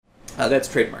That's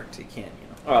trademarked. You can't,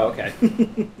 Oh, okay.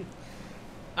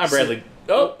 I'm Bradley.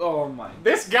 Oh my.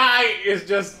 This guy is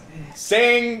just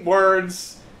saying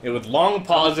words with long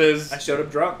pauses I showed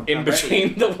up drunk. in I'm ready.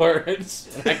 between the words,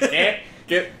 and I can't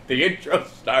get the intro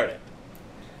started.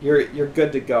 You're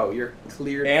good to go. You're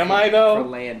cleared. Am I, though? For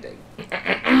landing.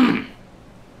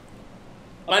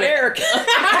 America!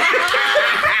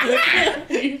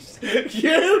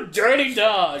 You dirty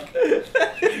dog.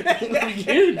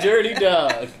 You dirty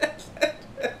dog.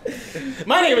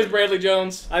 My name is Bradley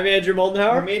Jones. I'm Andrew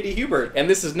Moldenhauer. I'm Andy Hubert. And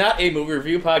this is not a movie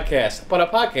review podcast, but a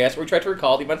podcast where we try to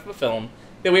recall the events of a film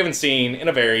that we haven't seen in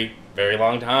a very, very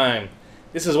long time.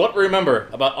 This is what we remember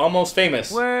about Almost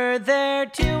Famous. Were there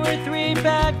 2 or 3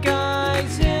 bad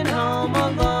guys in Home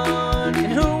Alone?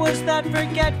 And who was that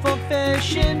forgetful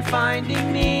fish in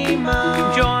Finding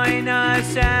Nemo? Join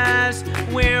us as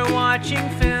we're watching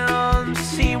films.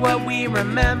 See what we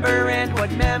remember and what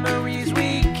memories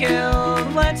we kill.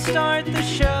 Let's start the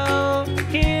show.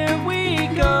 Here we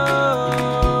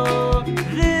go.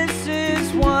 This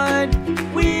is what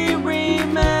we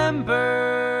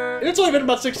remember. It's only been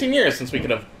about 16 years since we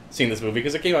could have seen this movie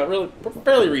because it came out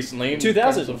fairly recently. in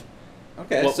 2000. terms of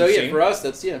Okay, what so we've yeah, seen. for us,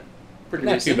 that's pretty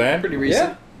Not recent. too bad. Pretty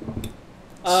recent.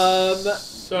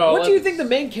 So what do you think the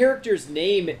main character's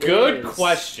name is? Good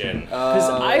question. Because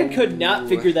I could not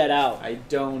figure that out. I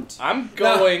don't. I'm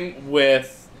going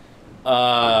with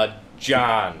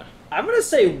John. I'm going to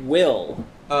say Will.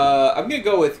 I'm gonna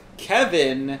go with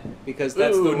Kevin because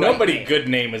that's Ooh, the right nobody name. good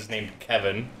name is named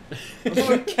Kevin. I'm going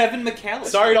with Kevin McAllister.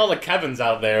 Sorry to all the Kevins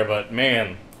out there, but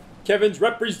man, Kevin's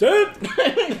represent.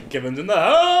 Kevin's in the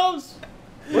house.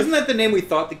 Wasn't that the name we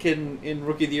thought the kid in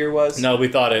Rookie of the Year was? No, we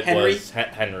thought it Henry? was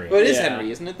Henry. Well, it is Yeah.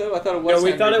 Henry, isn't it? Though I thought it was. No, we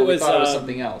Henry, thought it but we was, thought it was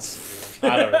something else.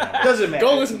 I don't know. Doesn't matter.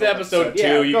 Go listen to episode 2.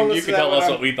 Yeah, you go can listen to tell that us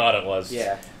one. what we thought it was.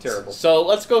 Yeah, terrible. So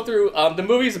let's go through. The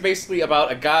movie is basically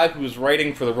about a guy who's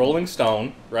writing for the Rolling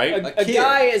Stone, right? A kid.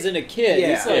 guy isn't a kid.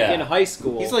 Yeah. He's like Yeah. in high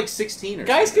school. He's like 16 or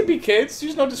Guys something. can be kids.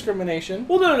 There's no discrimination.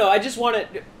 Well, no. I just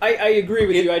wanted. I agree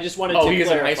with you. I just wanted to he is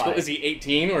in clarify. high school. Is he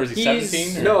 18 or is he He's-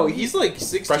 17? Or? No, he's like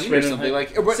 16 Freshman or in something. high-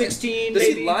 Like what- 16, Does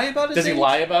maybe? he lie about his Does he age?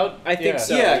 lie about? I think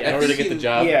so. Yeah, In order to get the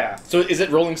job. Yeah. So is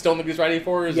it Rolling Stone that he's writing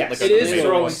for? Or is Yes, it like it a is big-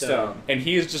 Rolling Rolling Stone. Stone. And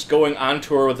he is just going on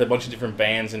tour with a bunch of different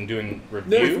bands and doing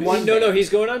reviews. No. He's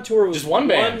going on tour with Just one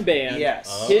band. Yes.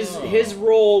 Oh. His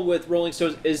role with Rolling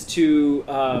Stones is to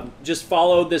just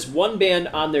follow this one band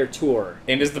on their tour.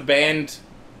 And is the band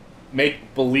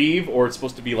make believe, or it's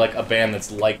supposed to be like a band that's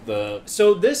like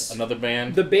So this another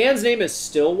band? the band's name is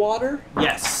Stillwater.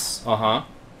 Yes.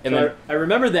 And So then I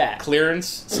remember that.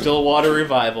 Clearance, Stillwater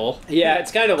Revival. Yeah,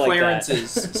 it's kind of like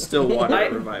Clarence's that. Stillwater I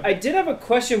Revival. did have a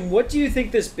question. What do you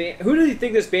think this band? Who do you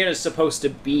think this band is supposed to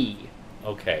be?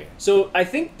 Okay. So I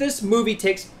think this movie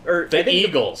takes or The I think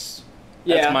Eagles.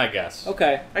 Yeah. That's my guess.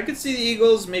 Okay, I could see the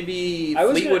Eagles, maybe I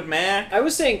was Fleetwood gonna- Mac. I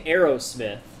was saying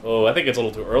Aerosmith. Oh, I think it's a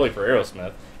little too early for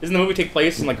Aerosmith. Doesn't the movie take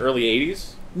place in like early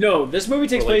 80s? No, this movie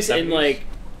takes Or late place in 70s? like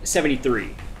 '73.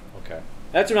 Okay.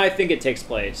 That's when I think it takes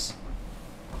place.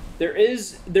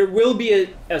 There will be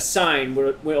a sign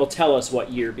where it'll tell us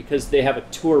what year because they have a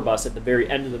tour bus at the very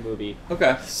end of the movie.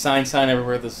 Okay. Sign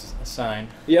everywhere. This is a sign.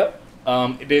 Yep.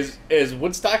 It is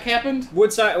Woodstock happened?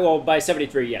 Woodstock. Well, by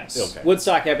 '73, yes. Okay.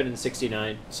 Woodstock happened in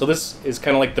 '69. So this is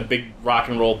kind of like the big rock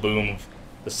and roll boom of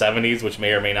the 70s, which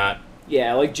may or may not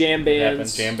Yeah, like jam happen.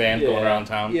 bands. Jam band going Yeah. around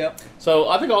town. Yep. So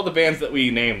I think all the bands that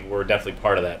we named were definitely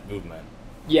part of that movement.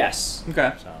 Yes.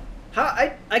 Okay. So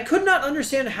How I could not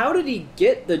understand how did he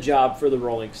get the job for the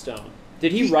Rolling Stone?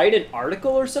 Did he write an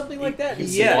article or something like that? He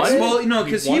Yes. won? Well, no,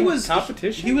 because he won was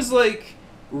competition? He was like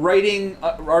writing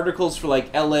articles for like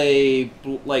LA,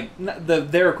 like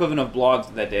their equivalent of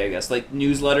blogs that day, I guess, like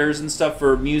newsletters and stuff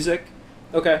for music.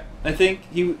 Okay. I think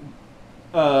he.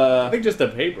 I think just a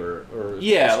paper or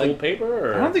Yeah, school like- paper.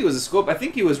 Or? I don't think it was a scope. I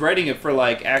think he was writing it for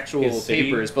like actual His city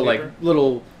papers, but paper? like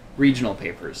little regional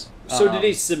papers. So did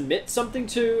he submit something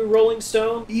to Rolling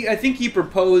Stone? I think he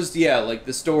proposed, like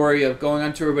the story of going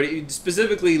on tour, but he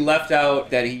specifically left out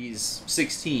that he's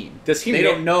 16. Does he They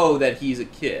na- don't know that he's a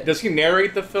kid. Does he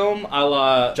narrate the film a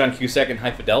la John Cusack in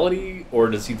High Fidelity, or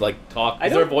does he like talk? I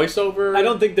Is there a don't- voiceover? I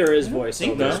don't think there is I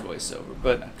think voiceover. there's voiceover,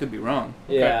 but I could be wrong.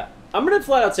 Yeah. I'm gonna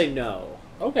flat out say no.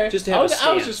 Okay. Just to have I was, a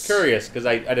I was stance. just curious because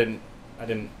I didn't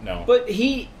know. But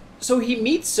he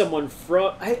meets someone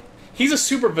from He's a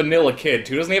super vanilla kid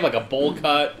too. Doesn't he have like a bowl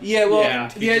cut? Yeah, well, And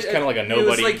he's just kind of like a It was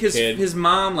nobody like kid. his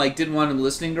mom like didn't want him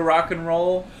listening to rock and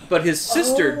roll, but his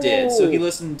sister did, so he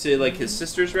listened to like his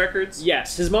sister's records.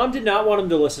 Yes, his mom did not want him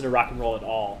to listen to rock and roll at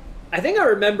all. I think I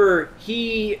remember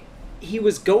he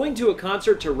was going to a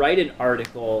concert to write an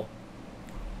article,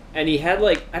 and he had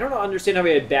like I don't understand how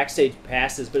he had backstage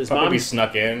passes, but his Probably mom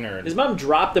snuck in, or his mom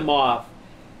dropped him off,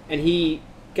 and he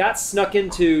got snuck in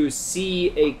to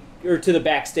to the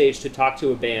backstage to talk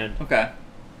to a band. Okay.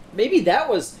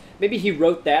 Maybe he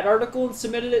wrote that article and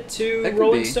submitted it to That could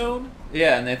Rolling be. Stone.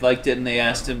 Yeah, and they liked it, and they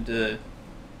asked him to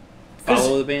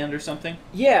follow the band or something.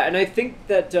 Yeah, and I think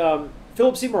that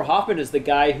Philip Seymour Hoffman is the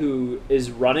guy who is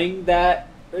running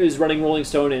Rolling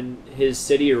Stone in his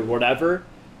city or whatever.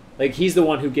 Like, he's the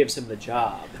one who gives him the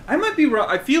job. I might be wrong.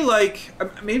 I feel like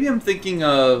maybe I'm thinking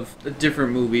of a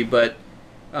different movie, but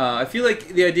I feel like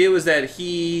the idea was that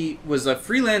he was a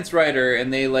freelance writer,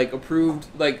 and they like approved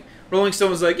like. Rolling Stone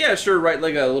was like, yeah, sure, write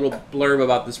like a little blurb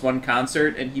about this one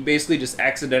concert, and he basically just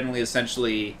accidentally,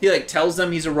 essentially, he like tells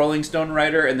them he's a Rolling Stone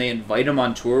writer, and they invite him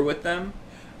on tour with them.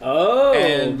 Oh,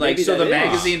 And like, maybe so the that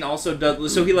is. magazine also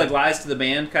does. So he like lies to the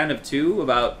band kind of too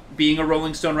about being a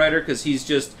Rolling Stone writer, because he's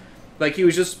just like he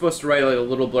was just supposed to write like a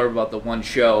little blurb about the one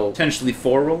show, potentially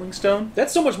for Rolling Stone.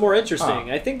 That's so much more interesting.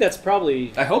 Huh. I think that's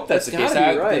probably. I hope that's the case.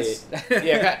 gotta be right.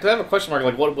 yeah, because I have a question mark.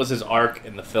 Like, what was his arc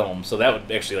in the film? So that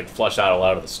would actually like flush out a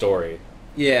lot of the story.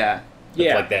 Yeah. It's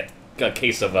Yeah. like that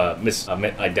case of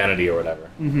misidentity or whatever.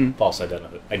 Mm-hmm. False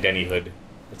identityhood.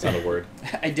 That's not a word.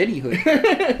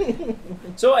 Identityhood.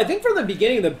 So I think from the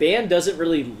beginning the band doesn't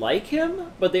really like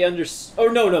him, but they Oh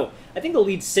no! I think the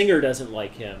lead singer doesn't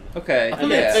like him. Okay.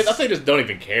 I thought they just don't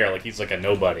even care. Like, he's like a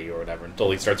nobody or whatever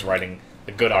until he starts writing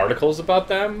the good articles about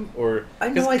them. Or I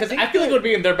know, I because think I feel like that- it would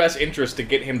be in their best interest to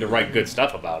get him to write good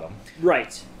stuff about them.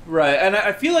 Right. Right, and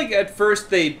I feel like at first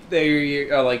they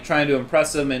are like trying to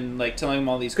impress him and like telling him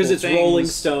all these cool Because it's things. Rolling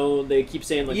Stone, they keep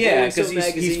saying like Yeah, Rolling because Stone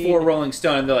magazine. he's for Rolling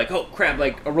Stone, and they're like, oh crap,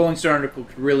 like a Rolling Stone article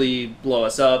could really blow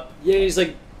us up. Yeah, he's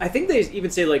like, I think they even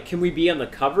say like, can we be on the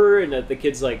cover? And the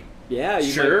kid's like, yeah,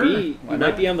 you Sure, might be. why You might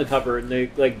not? be on the cover, and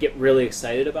they like get really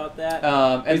excited about that.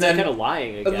 And he's then kind of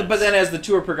lying. I guess. But then as the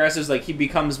tour progresses, like he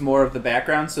becomes more of the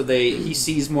background, so he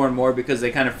sees more and more because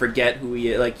they kind of forget who he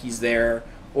is, like he's there,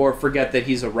 or forget that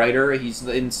he's a writer.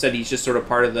 Instead he's just sort of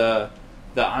part of the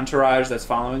entourage that's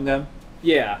following them.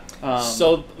 yeah,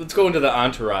 So let's go into the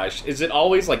entourage. Is it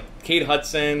always like Kate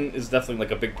Hudson is definitely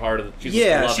like a big part of the? She's the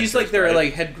love she's like interest, their right?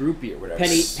 like head groupie or whatever.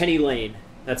 Penny Lane.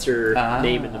 That's her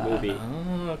name in the movie.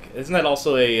 Oh, okay. Isn't that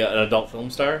also an adult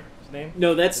film star? His name?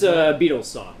 No, that's a Beatles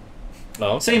song.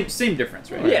 No. Same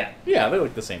difference, right? Yeah. Yeah, they're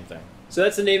like the same thing. So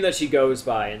that's the name that she goes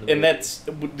by in the movie.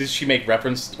 And does she make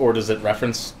reference, or does it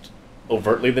reference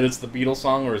overtly that it's the Beatles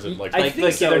song, or is it like? I Like, think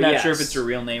like so, they're not yes. sure if it's her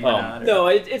real name or Oh. not. Or... No,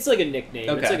 it's like a nickname.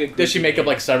 Okay. It's like a Does she goofy make up name.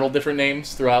 like several different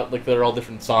names throughout? Like they're all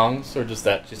different songs, or just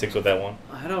that she sticks with that one?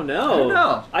 I don't know. I don't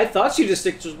know. I thought she just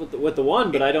sticks with the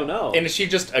one, but I don't know. And is she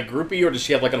just a groupie, or does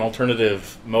she have like an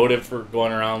alternative motive for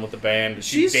going around with the band? Is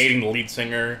she She's- dating the lead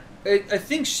singer? I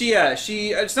think she.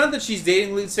 It's not that she's dating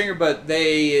the lead singer, but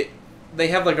they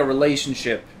have like a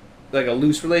relationship, like a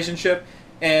loose relationship,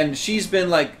 and she's been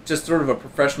like just sort of a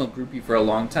professional groupie for a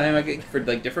long time. I guess for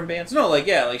like different bands. No, like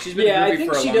she's been yeah, a groupie I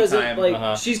think for a she long doesn't time. like.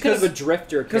 Uh-huh. She's kind of a 'Cause-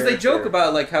 drifter. Because they joke character.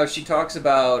 about like how she talks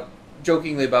about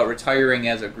jokingly about retiring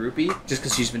as a groupie, just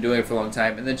because she's been doing it for a long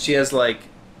time, and then she has like.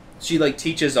 She like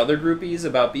teaches other groupies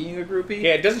about being a groupie.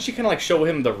 Yeah, doesn't she kind of like show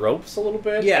him the ropes a little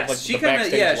bit? Yes, like, she the kind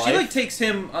of backstage she life? like takes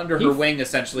him under He her f- wing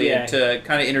essentially yeah. to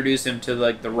kind of introduce him to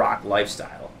like the rock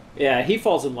lifestyle. Yeah, he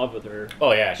falls in love with her.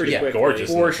 Oh yeah, she's pretty quickly.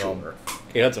 gorgeous in For the film. sure.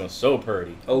 Kate Hudson was so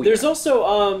pretty. Oh, There's yeah.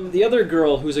 also the other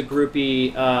girl who's a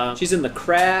groupie. She's in The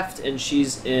Craft, and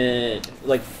she's in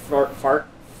like fart. fart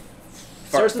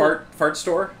starts with- fart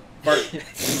store. Fart.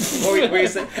 what were you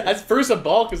saying? That's Verussa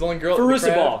Balk is the only girl. in the Verussa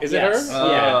crowd. Balk. Is yes. it her?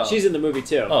 Yeah, Oh. she's in the movie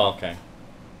too. Oh, okay.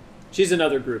 She's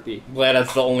another groupie. Glad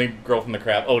that's the only girl from the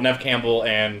crowd. Oh, Nev Campbell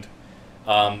and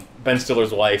Ben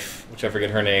Stiller's wife, which I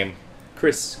forget her name.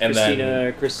 And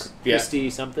then- Christy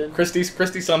something. Christy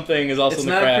something is also It's in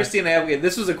the not crowd. Christina Applegate.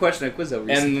 This was a question at Quizzo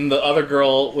recently. And then the other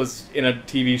girl was in a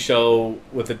TV show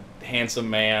with a handsome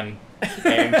man,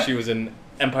 and she was in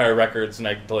Empire Records, and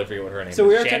I totally forget what her name So is.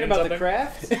 we are talking Shannon about something? The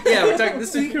Craft. yeah, we're talking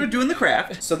this week. We're doing the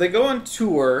craft. So they go on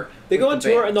tour. They go with on the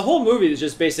tour, band. and the whole movie is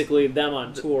just basically them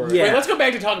on tour. Yeah. Wait, let's go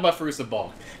back to talk about Verussa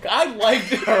Balk. I liked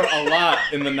her a lot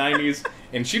in the 90s,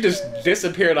 and she just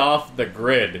disappeared off the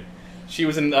grid. She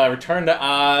was in Return to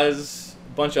Oz,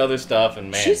 a bunch of other stuff,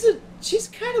 and man. She's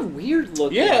kind of weird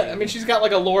looking. Yeah, I mean, she's got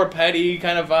like a Laura Petty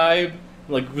kind of vibe,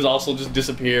 like, who's also just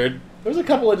disappeared. There's a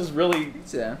couple of just really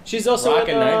Yeah. she's also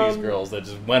rockin' in, 90s girls that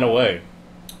just went away.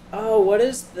 Oh, what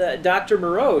is that? Dr.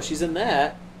 Moreau. She's in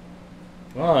that.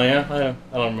 Oh, yeah,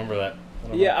 I don't remember that.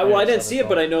 Yeah, well, I didn't see it,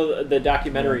 but I know the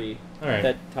documentary All right.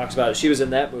 that talks about it. She was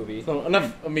in that movie. So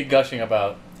enough of me gushing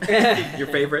about Your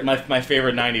favorite? my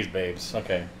favorite 90s babes.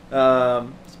 Okay.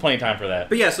 plenty of time for that.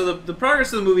 But yeah, so the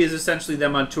progress of the movie is essentially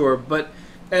them on tour,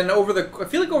 I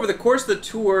feel like over the course of the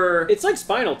tour, It's like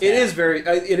Spinal Tap. it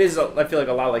is I feel like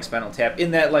a lot like Spinal Tap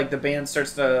in that like the band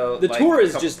starts to The tour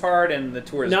is come just apart and the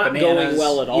tour is not bananas. going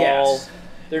well at all. Yes.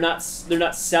 They're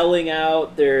not selling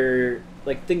out. They're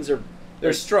like things are.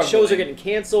 They're struggling. Shows are getting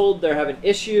canceled. They're having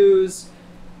issues.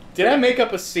 Did I make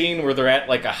up a scene where they're at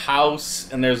like a house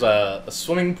and there's a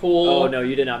swimming pool? Oh no,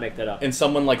 you did not make that up. And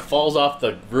someone like falls off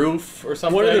the roof or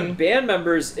something. One of the band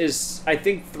members is, I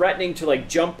think, threatening to like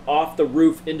jump off the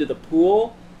roof into the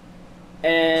pool,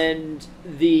 and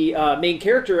the main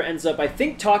character ends up, I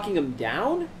think, talking him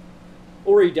down,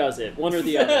 or he does it, one or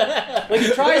the other. Like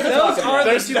he tries to talk him down. There's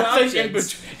There's two nothing in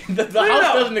options. between. The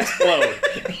house doesn't explode.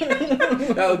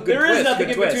 Oh, good There is twist, nothing good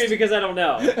in twist. between because I don't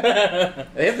know.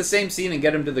 They have the same scene and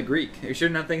get him to the Greek. Are you sure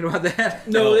you're not thinking about that?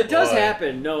 No, Oh, it does boy.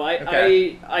 happen. No,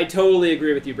 Okay. I totally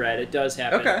agree with you, Brad. It does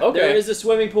happen. Okay. There is a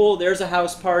swimming pool. There's a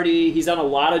house party. He's on a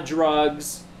lot of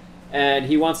drugs, and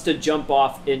he wants to jump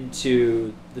off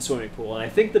into the swimming pool. And I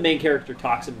think the main character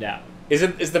talks him down.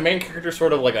 Is the main character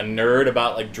sort of like a nerd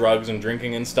about like drugs and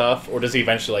drinking and stuff, or does he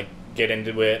eventually like get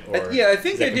into it? Or Yeah, I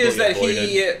think the idea is that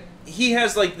he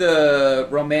has like the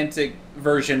romantic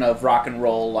version of rock and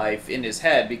roll life in his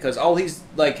head because all he's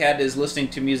like had is listening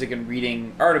to music and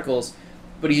reading articles,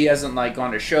 but he hasn't like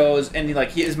gone to shows and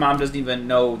his mom doesn't even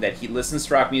know that he listens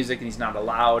to rock music and he's not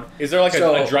allowed. Is there like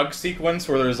So- a drug sequence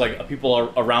where there's like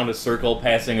people around a circle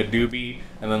passing a doobie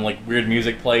and then like weird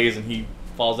music plays and he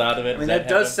falls out of it? I mean, Does that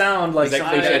does happen? sound like Is that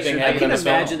something cliche that thing should I happen can in this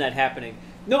film? imagine that happening.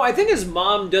 No, I think his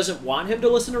mom doesn't want him to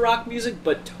listen to rock music,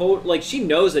 but like she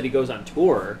knows that he goes on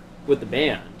tour with the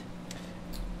band.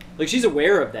 Like she's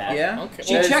aware of that. Yeah. Okay.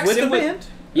 She That is checks with in the with- band.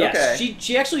 Yes, Okay.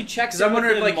 she actually checks. Because I in wonder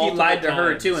with if him like he multiple lied to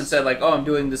her times. too and said like, "Oh, I'm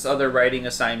doing this other writing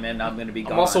assignment. I'm going to be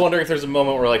gone." I'm also wondering if there's a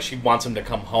moment where like she wants him to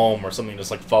come home or something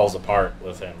just like falls apart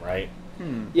with him, right? Where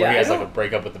Yeah, he has I like a don't-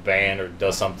 breakup with the band or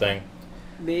does something.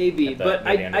 Maybe, At the but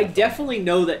very end of I the film. definitely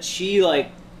know that she like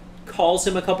calls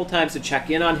him a couple times to check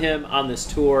in on him on this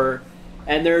tour,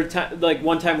 and there are like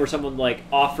one time where someone like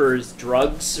offers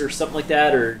drugs or something like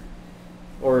that,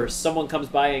 or someone comes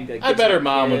by and like, I gives bet him her a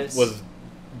mom kiss. was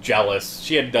jealous.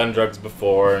 She had done drugs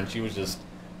before and she was just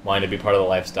wanting to be part of the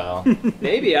lifestyle.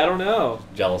 Maybe, I don't know.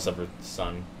 Jealous of her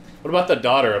son. What about the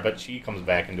daughter? I bet she comes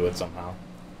back into it somehow.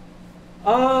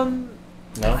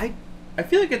 No? I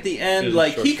feel like at the end, Doesn't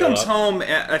like show he comes up. home.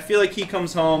 I feel like he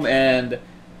comes home and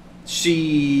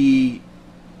she,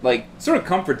 like, sort of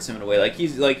comforts him in a way. Like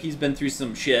he's been through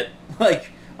some shit, like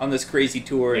on this crazy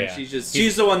tour, Yeah. and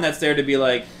she's the one that's there to be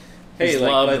like, hey, He's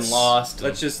like loved let's and lost.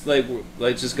 let's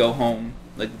just go home,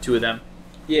 like the two of them.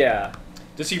 Yeah.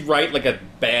 Does he write like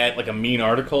a mean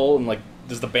article and like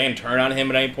does the band turn on him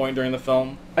at any point during the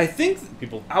film? I think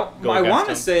People I go want to against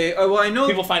him? say. Well, I know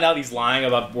People find out he's lying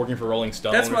about working for Rolling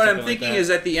Stone. that's or what I'm something thinking. like that? Is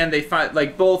at the end they find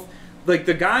like both. Like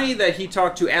the guy that he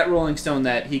talked to at Rolling Stone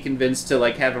that he convinced to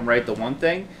like have him write the one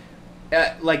thing,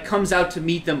 like comes out to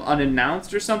meet them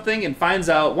unannounced or something and finds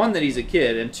out one that he's a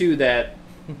kid and two that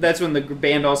that's when the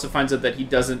band also finds out that he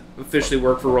doesn't officially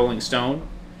work for Rolling Stone,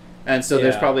 and so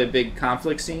there's Yeah. probably a big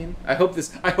conflict scene. I hope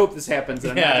this happens.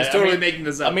 And I'm Yeah, not just I totally mean- making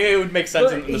this up. I mean, it would make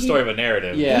sense But in the story of a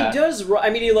narrative. Yeah. He does.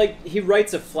 I mean, he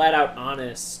writes a flat out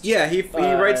honest. yeah, he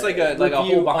writes like a review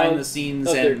whole behind of- the scenes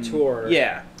of their and tour.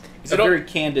 Yeah, Is a it o- very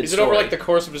candid. Is it over story. like the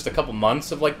course of just a couple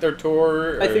months of like their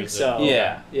tour? I or think is it- so.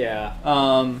 Yeah. Yeah.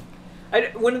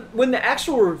 When the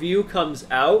actual review comes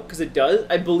out, because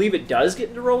I believe it does get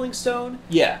into Rolling Stone.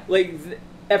 Yeah. Like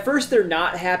at first they're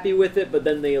not happy with it, but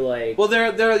then they like. Well,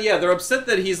 they're upset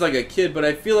that he's like a kid, but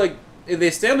I feel like they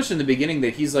established in the beginning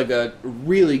that he's like a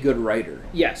really good writer.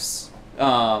 Yes.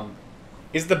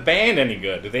 Is the band any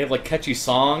good? Do they have like catchy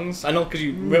songs? I know because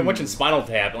you mentioned Spinal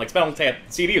Tap, and like Spinal Tap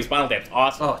CD of Spinal Tap's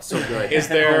awesome. Oh, it's so good. Is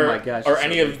there Oh my gosh, are it's so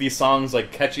any good. of these songs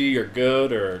like catchy or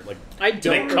good or like I do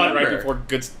they don't cut right remember. before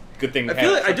good things? I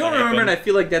feel like I something don't remember, happen? and I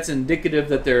feel like that's indicative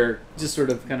that they're just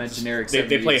sort of kind of generic. They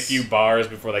play a 70s. few bars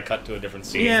before they cut to a different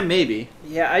scene. Yeah, maybe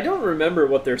Yeah, I don't remember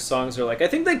what their songs are like. I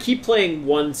think they keep playing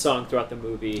one song throughout the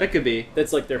movie. that could be.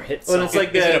 That's like their hit Well, song. it's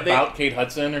like Is it they- about Kate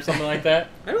Hudson or something like that?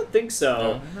 I don't think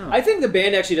so. No. I think the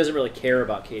band actually doesn't really care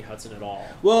about Kate Hudson at all.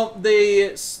 Well,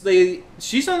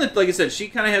 she's on the like I said, she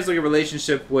kind of has like a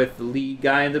relationship with the lead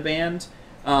guy in the band,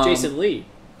 Jason Lee.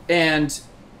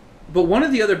 But one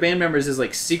of the other band members is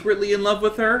like secretly in love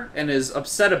with her and is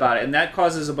upset about it, and that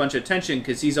causes a bunch of tension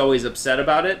because he's always upset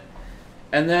about it.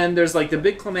 And then there's like the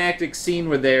big climactic scene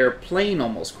where their plane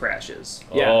almost crashes.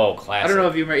 Yeah. Oh, classic. I don't know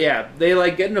if you remember. Yeah, they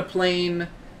like get in a plane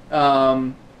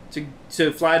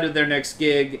to fly to their next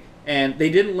gig, and they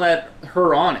didn't let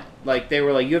her on it. Like they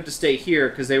were like, you have to stay here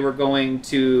because they were going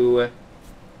to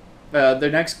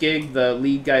their next gig, the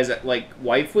lead guy's like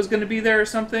wife was going to be there or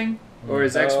something, or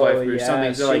his ex-wife or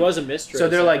something. So she like, was a mistress. so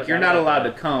they're I like, forgot you're not about allowed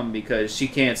that. to come because she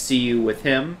can't see you with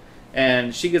him,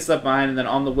 and she gets left behind. And then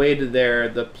on the way to there,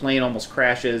 the plane almost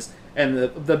crashes, and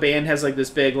the band has like this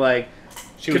big like.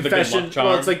 She was the good Confession. luck charm.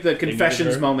 Well, it's like the They needed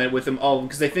confessions her. moment with them all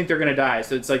because they think they're gonna die.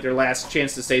 So it's like their last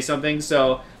chance to say something.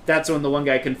 So that's when the one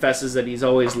guy confesses that he's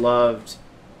always loved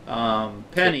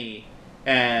Penny,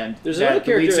 and There's another that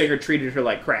the lead character- singer treated her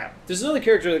like crap. There's another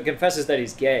character that confesses that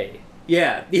he's gay.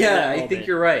 Yeah, that I moment. think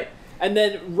you're right. And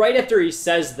then right after he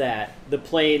says that, the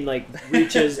plane like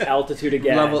reaches altitude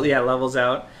again. Levels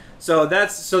out. So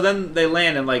then they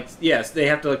land and like yes, they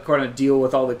have to like kind of deal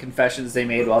with all the confessions they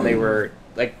made while they were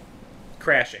like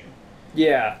crashing.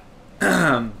 Yeah.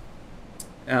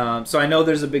 So I know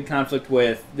there's a big conflict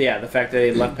with the fact that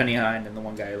they left Penny behind and the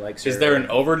one guy likes her. Is there an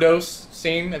overdose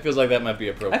scene? It feels like that might be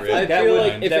appropriate. like that I feel would-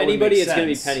 like if that would anybody, make it's going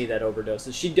to be sense. Penny that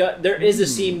overdoses. She does. There is a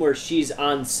scene where she's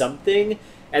on something,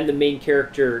 and the main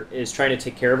character is trying to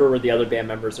take care of her, where the other band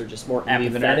members are just more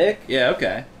Leaving her? apathetic. Yeah.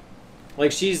 Okay.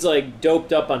 Like she's like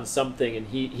doped up on something, and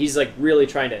he's like really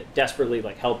trying to desperately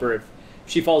like help her. If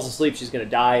she falls asleep, she's going to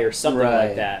die or something Right.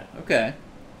 like that. Okay.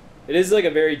 It is like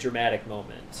a very dramatic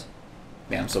moment.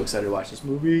 Man, I'm so excited to watch this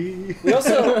movie. We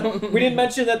also we didn't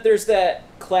mention that there's that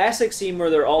classic scene where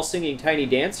they're all singing Tiny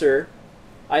Dancer,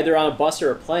 either on a bus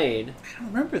or a plane. I don't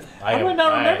remember that. I How do I don't-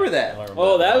 not I remember don't that? remember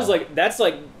Oh, that that at was all. that's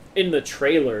like in the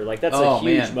trailer. Like that's Oh, a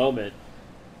huge man. moment.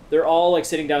 They're all like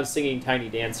sitting down singing Tiny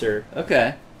Dancer.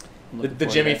 Okay. the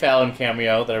Jimmy Fallon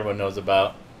cameo that everyone knows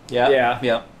about. Yeah. Yeah.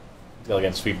 Yeah.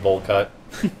 Again, sweet bowl cut,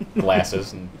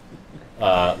 glasses, and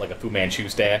like a Fu Manchu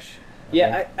stash.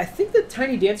 Yeah, I think the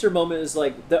Tiny Dancer moment is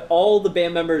like all the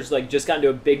band members like just got into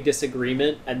a big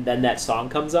disagreement, and then that song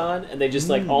comes on, and they just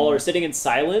like all are sitting in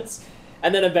silence,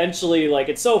 and then eventually like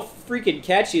it's so freaking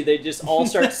catchy, they just all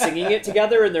start singing it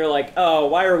together, and they're like, oh,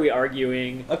 why are we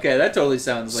arguing? Okay, that totally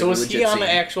sounds like So a is legit he on scene.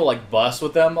 the actual like bus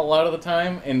with them a lot of the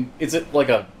time? And is it like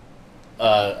a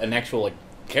an actual like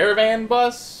caravan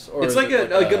bus? Or It's is like it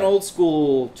an old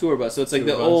school tour bus. So it's like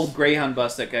Tour the bus. old Greyhound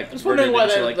bus that got I was converted wondering why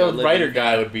into that, like a the living writer thing.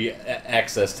 guy would be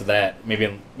access to that.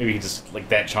 Maybe he just like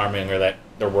that charming, or that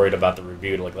they're worried about the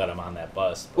review to like let him on that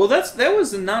bus. Well, that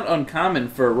was not uncommon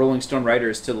for Rolling Stone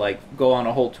writers to like go on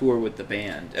a whole tour with the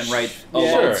band and write a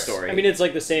Yeah. love Sure. story. I mean, it's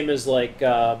like the same as like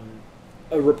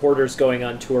reporters going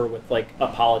on tour with like a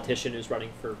politician who's running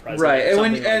for president, right, or and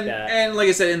something when like that. and like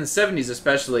I said, in the '70s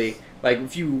especially, like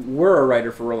if you were a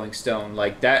writer for Rolling Stone,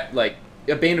 like that, like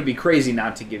a band would be crazy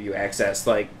not to give you access.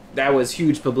 Like that was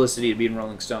huge publicity to be in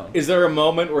Rolling Stone. Is there a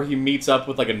moment where he meets up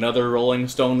with like another Rolling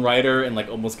Stone writer and like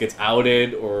almost gets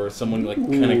outed, or someone like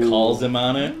kind Ooh. of calls him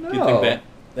on it? I don't Do you think know.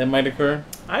 that might occur?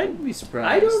 I'd be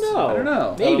surprised. I don't know. I don't know.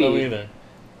 I don't know Maybe. either.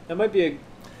 That might be a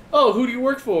Oh, who do you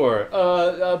work for?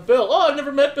 Bill. Oh, I've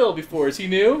never met Bill before. Is he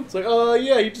new? It's like,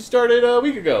 yeah, he just started a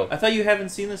week ago. I thought you haven't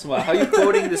seen this in a while. How are you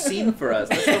quoting the scene for us?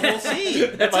 That's the whole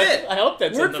scene. That's it. I hope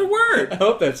that's Word in the, for word. I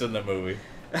hope that's in the movie.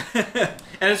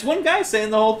 And it's one guy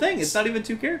saying the whole thing. It's not even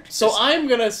two characters. So I'm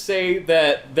gonna say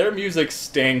that their music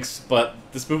stinks, but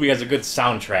this movie has a good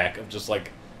soundtrack of just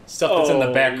like stuff that's in the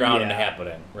Oh, background and yeah.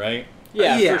 happening, right?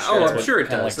 yeah, for sure. Oh, That's I'm what sure it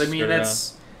kinda, does. like, I mean,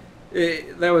 stirred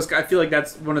that was. I feel like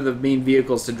that's one of the main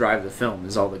vehicles to drive the film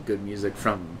is all the good music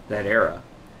from that era.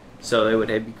 So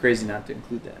it'd be crazy not to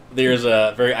include that. There's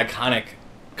a very iconic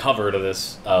cover to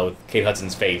this with Kate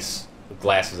Hudson's face with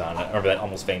glasses on it. Remember that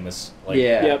Almost Famous? Like,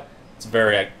 Yeah. Yep. It's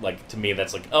very like to me.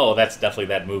 That's like, oh, that's definitely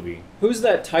that movie. Who's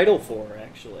that title for,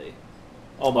 actually?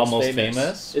 Almost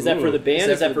Famous? Is that for Ooh. the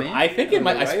band? Is that for the band? I think it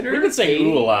might. The writer? We've been saying Katie?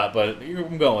 ooh a lot, but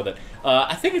I'm going with it.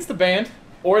 I think it's the band,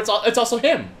 or it's also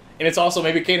him, and it's also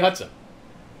maybe Kate Hudson,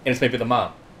 and it's maybe the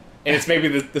mom, and it's maybe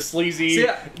the sleazy See,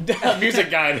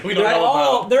 music guy that we don't They're know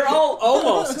all about. they're all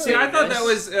almost. See, I thought that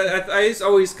famous. was. I just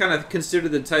always kind of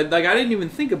considered the title. Like, I didn't even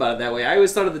think about it that way. I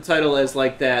always thought of the title as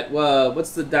like that.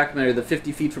 What's the documentary? The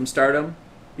 50 Feet from Stardom,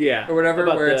 yeah or whatever,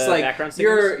 About where it's the like background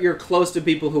singers? you're close to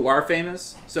people who are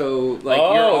famous. So like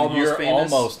Oh, you're almost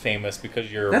famous. famous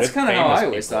because you're. That's with kind of how famous I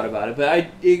always people. thought about it. But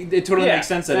it totally Yeah, makes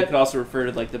sense that it could also refer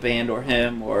to like the band or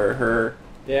him or her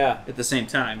Yeah. at the same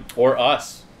time. Or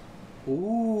us. Ooh.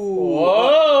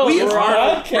 Whoa, We we're are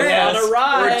on on a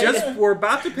ride. We're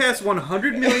about to pass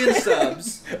 100 million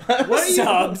subs. What are you?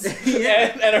 Subs.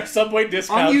 Yeah. At our Subway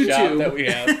discount On shop YouTube. that we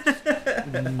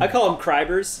have. I call them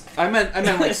crybers. I meant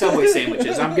like Subway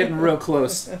sandwiches. I'm getting real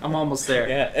close. I'm almost there.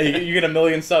 Yeah, you get 1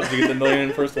 million subs, you get the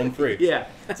million first one free. Yeah.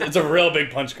 It's a real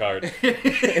big punch card.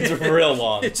 It's real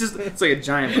long. It's like a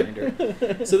giant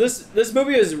binder. So this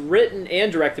movie is written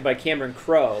and directed by Cameron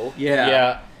Crowe, Yeah.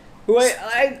 Yeah. who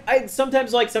I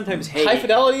sometimes like, sometimes hate. High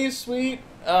Fidelity is sweet.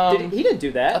 He didn't do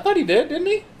I that. thought he did, didn't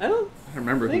he? I don't I don't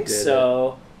remember think who did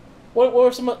so. What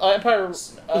were some Empire?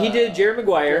 He did Jerry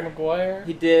Maguire. Jerry Maguire.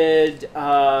 He did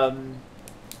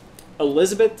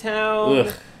Elizabethtown.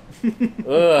 Ugh.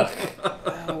 Ugh.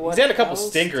 What He's had a couple else?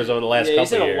 stinkers over the last Yeah, couple he's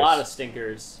had years. a lot of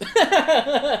stinkers.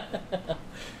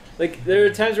 Like, there are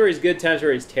times where he's good, times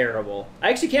where he's terrible. I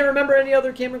actually can't remember any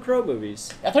other Cameron Crowe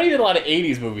movies. I thought he did a lot of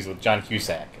 '80s movies with John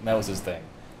Cusack, and that was his thing.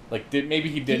 Like, maybe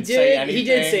he did He say anything. He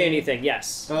did say anything,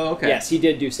 yes. Oh, okay. Yes, he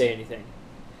did do say anything.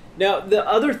 Now, the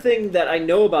other thing that I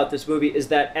know about this movie is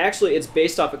that actually it's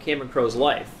based off of Cameron Crowe's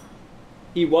life.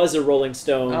 He was a Rolling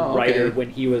Stone Oh, okay. writer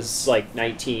when he was, like,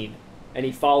 19. And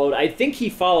he followed, I think he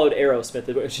followed Aerosmith,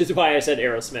 which is why I said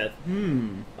Aerosmith.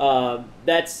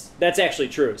 That's actually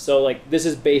true. So, like, this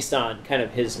is based on kind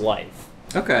of his life.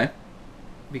 Okay.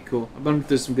 Be cool. I wonder if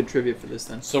there's some good trivia for this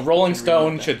then. So Rolling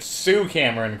Stone that. should sue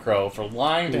Cameron Crowe for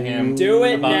lying to him Do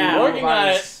it about now. working on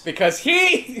it because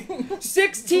he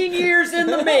 16 years in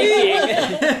the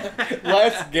making!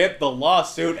 let's get the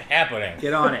lawsuit happening.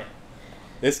 Get on it.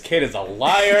 This kid is a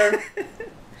liar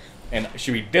and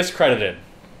should be discredited.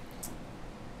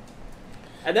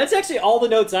 And that's actually all the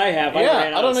notes I have. Yeah,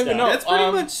 ran out I don't of even stuff. know. That's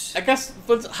pretty much- I guess.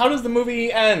 How does the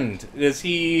movie end? Is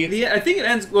he? Yeah, I think it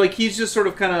ends like he's just sort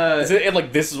of kind Is of. it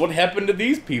like this is what happened to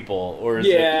these people, or is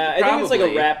Yeah, it? I think it's like a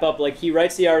Probably. wrap up. Like, he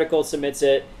writes the article, submits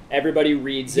it, everybody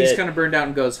reads He's it. kind of burned out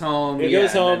and goes home. He yeah,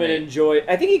 goes home then and enjoy.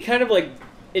 I think he kind of like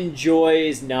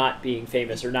enjoys not being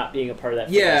famous or not being a part of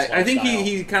that. Yeah, famous I think lifestyle.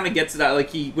 he kind of gets it out.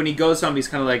 Like when he goes home, he's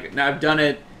kind of like, "Now I've done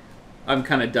it. I'm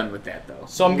kind of done with that, though."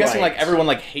 So I'm guessing Right. like everyone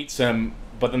like hates him,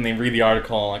 but then they read the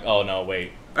article and like, oh no,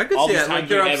 wait. I could All see this that. time Like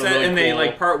they're he had a upset really and they cool-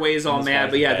 like part ways all this mad.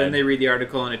 guy's But yeah, then bad. they read the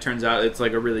article and it turns out it's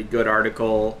like a really good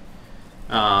article.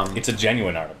 It's a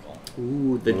genuine article.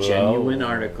 Ooh, the Whoa. genuine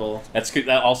article.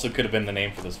 That also could have been the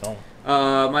name for this film.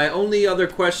 My only other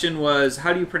question was,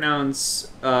 how do you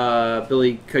pronounce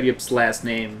Billy Crudup's last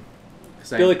name? 'Cause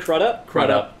Billy Crudup.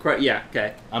 Crudup. Yeah,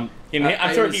 okay. I'm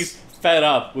I sure was- he's fed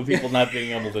up with people not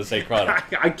being able to say crudup.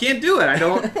 I can't do it. I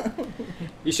don't.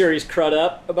 You sure he's crud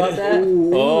up about that?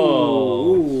 Ooh.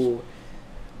 Oh. Ooh.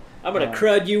 I'm gonna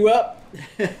crud you up.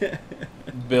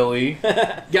 Billy,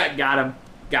 Got him.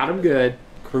 Got him good.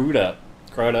 crud up.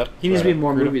 He needs to be in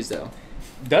more Crudup. movies, though.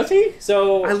 Does he?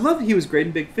 So, I love he was great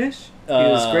in Big Fish. He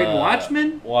was great in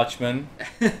Watchmen. Watchmen.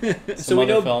 so Some we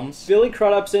other know films. Billy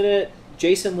Crudup's in it.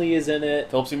 Jason Lee is in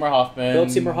it. Philip Seymour Hoffman. Philip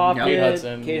Seymour Hoffman.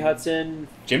 Kate Hudson.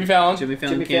 Jimmy Fallon. Jimmy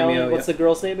Fallon Jimmy cameo. Fallon. What's yeah. the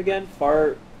girl's name again?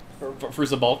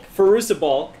 Frusa Bulk. Farusa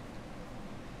Balk.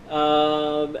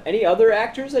 Any other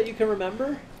actors that you can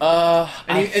remember?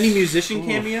 Any musician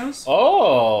cameos?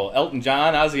 Oh, Elton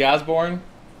John, Ozzy Osbourne.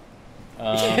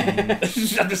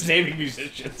 I'm just naming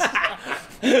musicians.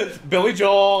 Billy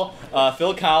Joel,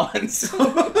 Phil Collins.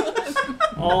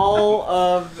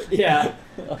 All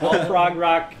prog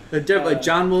rock. Like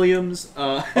John Williams.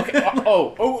 Okay.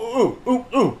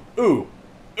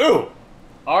 Ooh.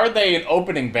 Are they an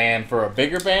opening band for a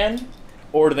bigger band,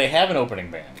 or do they have an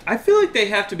opening band? I feel like they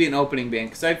have to be an opening band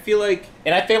because I feel like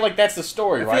And I feel like that's the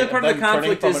story, I feel right? like part of the them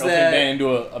turning conflict from is an opening that- band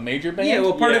into a major band. yeah.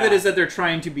 Well, part of it Yeah. is that they're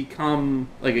trying to become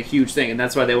like a huge thing, and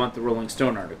that's why they want the Rolling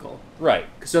Stone article. Right.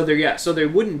 So there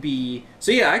wouldn't be.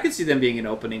 So yeah, I could see them being an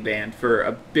opening band for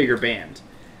a bigger band.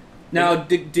 Now,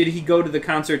 did he go to the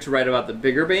concert to write about the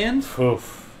bigger band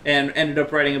Oof. and ended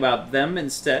up writing about them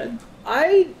instead?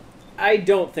 I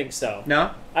don't think so.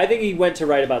 No. I think he went to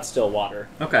write about Stillwater.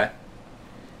 Okay.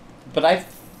 But I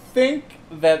think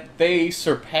that they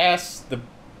surpass the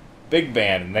big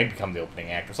band and they become the opening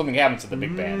act, or something happens to the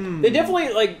big band. They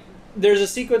definitely, like, there's a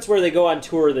sequence where they go on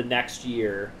tour the next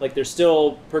year. Like, they're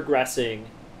still progressing.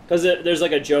 Because there's,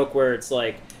 like, a joke where it's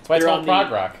like... That's why it's they're called on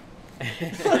prog rock.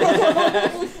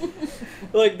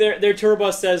 like, their tour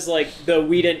bus says, like, the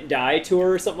We Didn't Die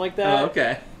tour or something like that. Oh,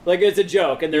 okay. Like, it's a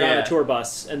joke, and they're on Yeah. a tour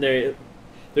bus, and they're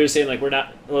saying, like, we're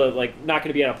not going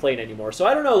to be on a plane anymore. So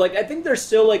I don't know. Like, I think they're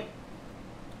still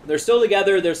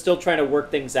together. They're still trying to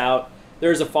work things out.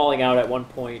 There's a falling out at one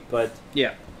point, but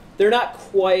Yeah. they're not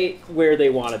quite where they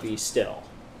want to be still.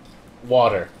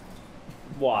 Water.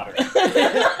 Water.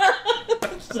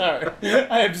 Sorry.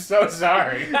 I am so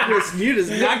sorry. This mute is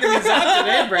knocking us out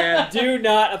today, Brad. Do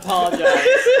not apologize.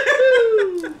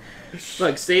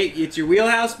 Look, it's your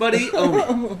wheelhouse, buddy.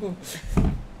 Own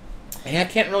it. Yeah, I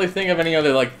can't really think of any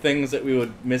other like things that we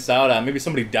would miss out on. Maybe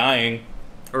somebody dying.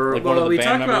 Or Like one of the we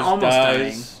band talked about members almost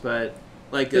dies. dying, but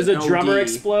like Does a an drummer OD.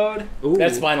 explode? Ooh,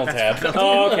 That's Spinal Tap.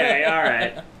 Oh, okay. All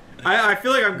right. I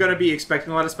feel like I'm gonna be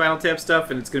expecting a lot of Spinal Tap stuff,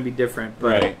 and it's gonna be different.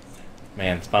 But Right.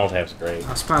 Man, Spinal Tap's great.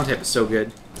 oh, Spinal Tap is so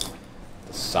good. It's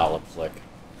a solid flick.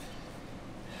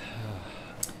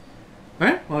 All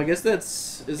right. Well, I guess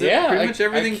that's Yeah, pretty much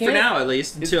everything for can't- now, at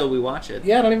least until we watch it.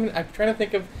 Yeah, I don't even. I'm trying to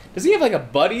think of. Does he have like a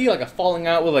buddy, like a falling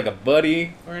out with like a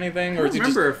buddy or anything, or I is he don't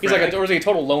remember just? He's like, or is he a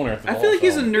total loner? I feel like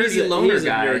he's a nerdy loner he's a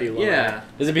guy. nerdy loner. Yeah.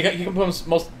 Is it because he becomes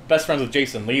most best friends with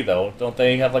Jason Lee though? Don't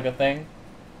they have like a thing?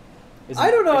 I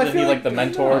don't know, I Isn't feel he like like- the I don't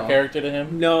mentor know. character to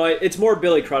him? No, it's more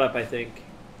Billy Crudup, I think.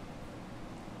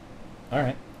 All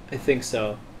right, I think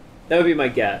so. That would be my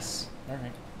guess. all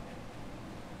right.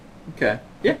 Okay.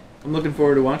 Yeah. I'm looking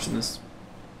forward to watching this.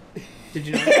 Did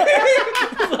you know?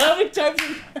 How many times?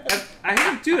 I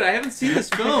haven't, dude. I haven't seen this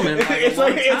film in like It's a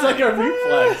long like it's like time. a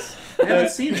reflex. I haven't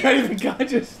seen You're it. not even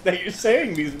conscious that you're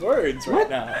saying these words right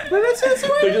now. But that's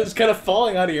They're just kind of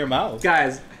falling out of your mouth.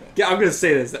 Guys, yeah, I'm gonna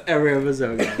say this every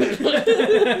episode.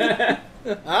 Guys.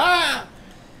 Ah!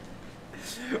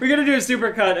 We're gonna do a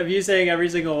supercut of you saying every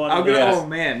single one. I'm of gonna. those. Oh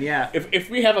man, yeah. If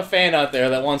we have a fan out there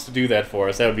that wants to do that for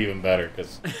us, that would be even better.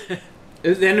 Because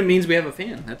Then it means we have a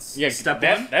fan. That's yeah, step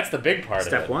that, one. that's the big part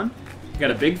Step of it. one. Got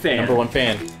a big fan. Number one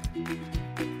fan.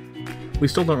 We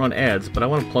still don't run ads, but I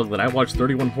want to plug that I watched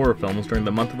 31 horror films during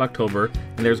the month of October,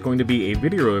 and there's going to be a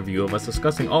video review of us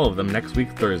discussing all of them next week,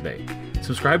 Thursday.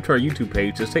 Subscribe to our YouTube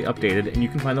page to stay updated, and you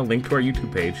can find the link to our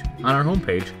YouTube page on our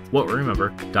homepage,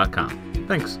 whatweremember.com.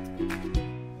 Thanks.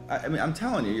 I mean, I'm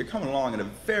telling you, you're coming along at a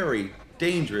very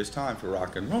dangerous time for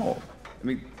rock and roll. I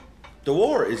mean, the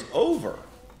war is over.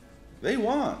 They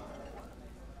won.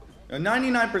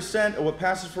 99% of what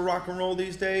passes for rock and roll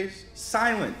these days,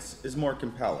 silence is more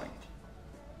compelling.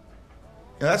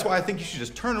 And that's why I think you should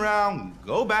just turn around, and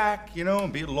go back, you know,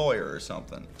 and be a lawyer or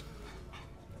something.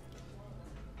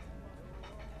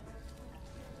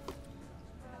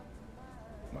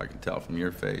 I can tell from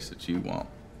your face that you won't.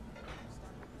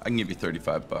 I can give you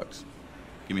 $35.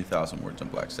 Give me 1,000 words on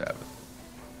Black Sabbath.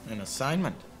 An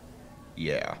assignment.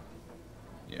 Yeah.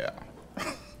 Yeah.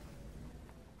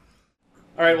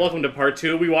 All right, welcome to part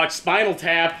 2. We watched Spinal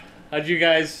Tap. How'd you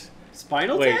guys?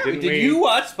 Spinal Wait, Tap? didn't Did we- you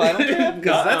watch Spinal Tap?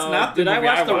 Because that's Uh-oh. not the Did I movie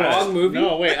watch the watched. wrong movie?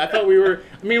 No, wait. I thought we were.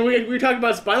 I mean, we were talking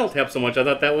about Spinal Tap so much. I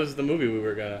thought that was the movie we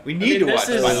were gonna. We need to this watch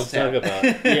is- Spinal talk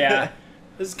Tap. about. Yeah.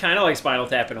 This is kind of like Spinal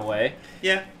Tap in a way.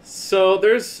 Yeah. So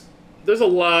there's a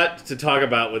lot to talk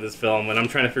about with this film, and I'm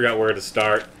trying to figure out where to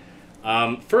start.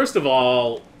 First of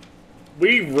all,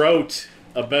 we wrote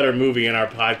a better movie in our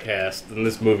podcast than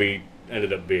this movie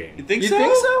ended up being. You think You so?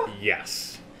 think so?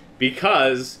 Yes,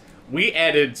 because we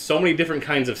added so many different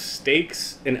kinds of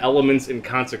stakes and elements and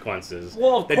consequences.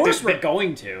 Well, of that course did- we're that-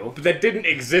 going to. that didn't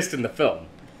exist in the film.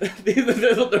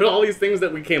 There are all these things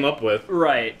that we came up with.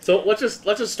 Right. So let's just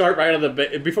start right out of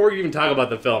the before we even talk about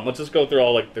the film. Let's just go through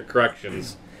all like the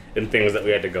corrections and things that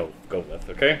we had to go with.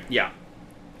 Okay. Yeah.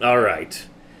 All right.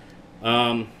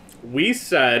 We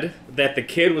said that the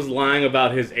kid was lying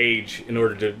about his age in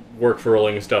order to work for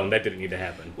Rolling Stone. That didn't need to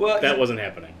happen. Well, that wasn't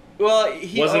happening. Well,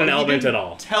 he Wasn't an he element didn't at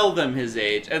all. Tell them his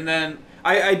age, and then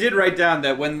I did write down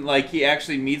that when like he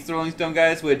actually meets the Rolling Stone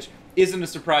guys, which isn't a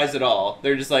surprise at all.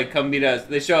 They're just like, come meet us.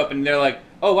 They show up and they're like,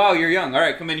 oh wow, you're young. All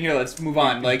right, come in here. Let's move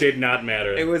on. Like Did not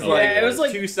matter. it was Oh, like Yeah, it was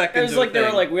like 2 seconds. It was of like a they were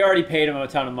thing. like, we already paid him a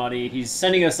ton of money. He's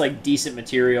sending us like decent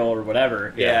material or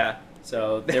whatever. yeah.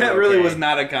 So they That were really okay. was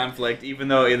not a conflict, even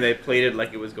though they played it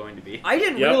like it was going to be. I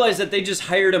didn't Yep. realize that they just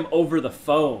hired him over the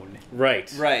phone.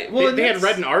 right. Right. Well, Well, they had that's-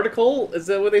 read an article. Is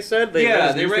that what they said? Yeah,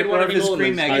 his they read newspaper one of his article and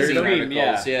Scream then magazine hired him? Scream,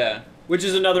 articles. Yeah. Which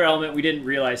is another element we didn't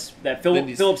realize that That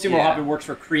he's- Philip Seymour yeah. Hoffman works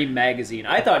for Cream magazine.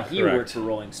 I thought he Correct. worked for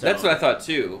Rolling Stone. That's what I thought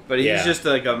too. But Yeah. he's just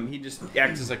like he just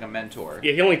acts as like a mentor.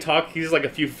 Yeah, he only talked. He's like a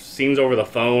few scenes over the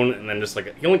phone, and then just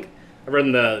like he only. I read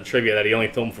in the trivia that he only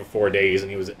filmed for 4 days,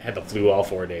 and he had the flu all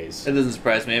 4 days. It doesn't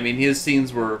surprise me. I mean, his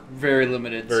scenes were very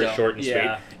limited. Very so. short and sweet.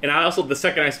 Yeah. And I also, the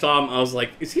second I saw him, I was like,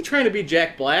 is he trying to be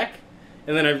Jack Black?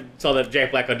 And then I saw that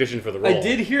Jack Black auditioned for the role. I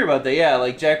did hear about that. Yeah,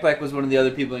 like Jack Black was one of the other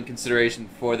people in consideration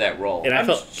for that role. And I I'm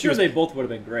felt he sure was- they both would have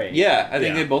been great. Yeah, I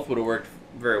think Yeah. they both would have worked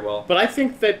very well. But I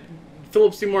think that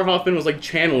Philip Seymour Hoffman was like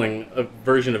channeling a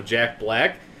version of Jack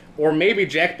Black, or maybe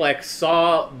Jack Black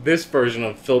saw this version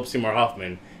of Philip Seymour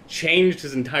Hoffman, changed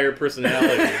his entire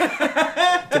personality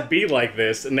to be like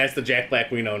this, and that's the Jack Black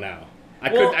we know now.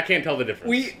 Well, I can't tell the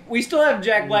difference. We still have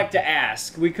Jack Black to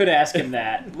ask. We could ask him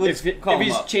that. Let's if call him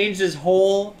he's up. changed his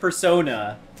whole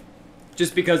persona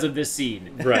just because of this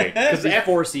scene. right because These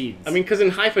 4 scenes. I mean, because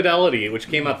in High Fidelity, which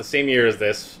came out the same year as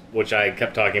this, which I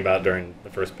kept talking about during the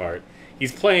first part,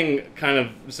 he's playing kind of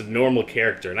just a normal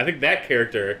character, and I think that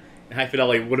character in High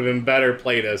Fidelity would have been better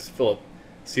played as Philip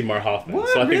Seymour Hoffman. What?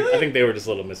 So I Really? think they were just a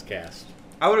little miscast.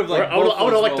 I would have liked. I would- both I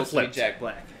would have those liked roles the to be flips. Jack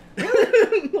Black.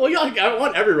 Well, yeah, I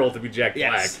want every role to be Jack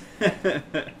Yes.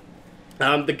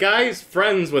 Black. The guy's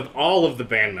friends with all of the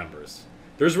band members.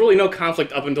 There's really no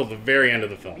conflict up until the very end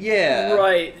of the film. Yeah.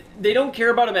 Right. They don't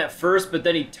care about him at first, but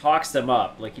then he talks them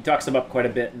up. Like, he talks them up quite a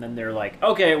bit, and then they're like,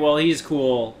 okay, well, he's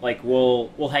cool. Like,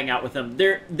 we'll hang out with him.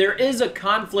 There is a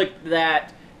conflict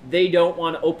that they don't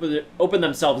want to open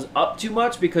themselves up too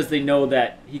much because they know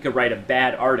that he could write a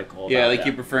bad article. Yeah, about they them.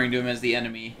 keep referring to him as the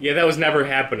enemy. Yeah, that was never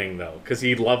happening though, because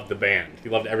he loved the band. He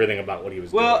loved everything about what he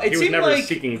was Well, doing. it He was seemed never like-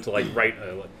 seeking to like write.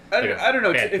 I don't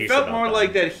know. bad It piece felt about more them.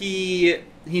 like that he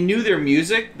knew their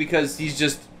music because he's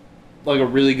just like a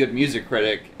really good music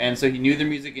critic, and so he knew their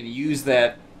music and used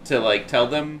that to like tell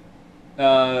them,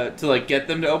 to like get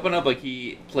them to open up. Like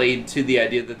he played to the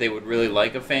idea that they would really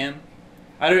like a fan.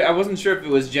 I wasn't sure if it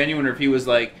was genuine or if he was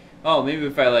like, oh, maybe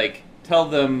if I like tell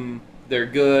them they're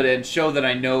good and show that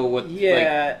I know what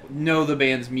know the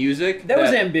band's music. That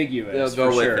was ambiguous, they'll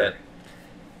go for with sure. it.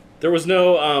 There was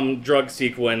no drug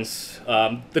sequence.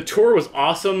 The tour was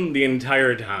awesome the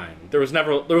entire time. There was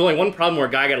only one problem where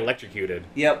a guy got electrocuted,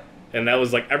 Yep. and that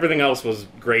was like everything else was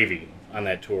gravy on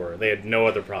that tour. They had no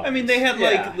other problems. I mean, they had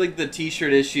Yeah. like the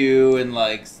T-shirt issue and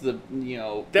like the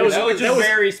That was- Which is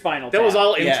very Spinal that Tap. was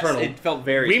all yes, internal. it felt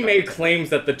very. We Spinal made Tap. claims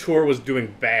that the tour was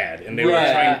doing bad, and they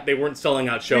Yeah. they weren't selling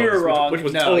out shows, We were wrong. which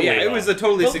was No, totally yeah, it wrong. was a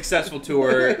totally successful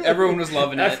tour. Everyone was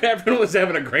loving it. Everyone was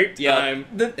having a great Yeah. time.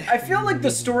 I feel like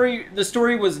the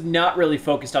story was not really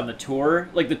focused on the tour.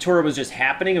 Like, the tour was just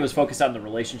happening. It was focused on the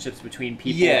relationships between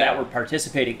people Yeah. that were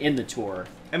participating in the tour.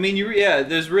 I mean,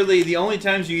 there's really the only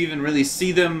times you even really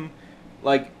see them,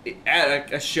 like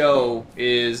at a show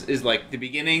is like the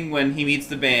beginning when he meets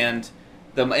the band,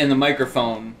 in the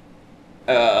microphone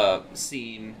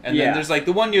scene, and Yeah. then there's like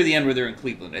the one near the end where they're in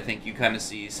Cleveland. I think you kind of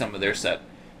see some of their set,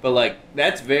 but like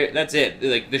that's it.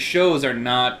 Like the shows are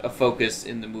not a focus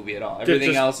in the movie at all. Everything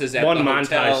Just else is at one the montage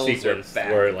hotels or sequence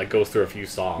back. where it like goes through a few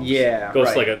songs. Yeah, goes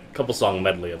right. like a couple song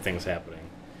medley of things happening.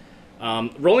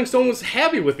 Rolling Stone was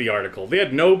happy with the article. They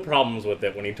had no problems with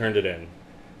it when he turned it in.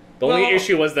 The only Well-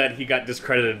 issue was that he got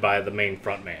discredited by the main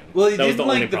frontman. Well, he that was didn't the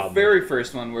only like the problem. very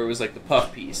first one where it was like the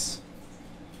puff piece.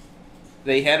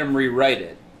 They had him rewrite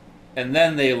it, and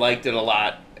then they liked it a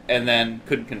lot, and then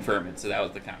couldn't confirm it, so that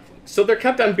was the conflict. So there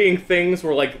kept on being things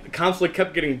where like the conflict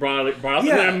kept getting brought up and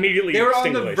then immediately they were on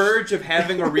the extinguished. verge of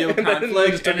having a real And then they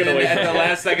conflict, just took and it then away at from the them.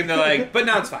 last second they're like, "But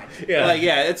now it's fine." Yeah. Like,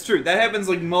 yeah, it's true. That happens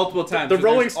like multiple times. The So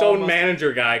Rolling there's Stone almost-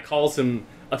 manager guy calls him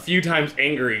a few times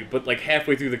angry, but like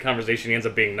halfway through the conversation he ends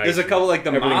up being nice. There's a couple like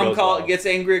the Everything mom goes well. gets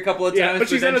angry a couple of Yeah, times, but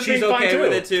she's then she's okay fine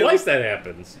with it too. Twice that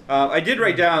happens. I did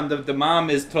write down the mom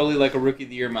is totally like a rookie of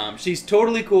the year mom. She's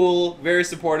totally cool, very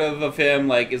supportive of him,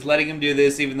 like is letting him do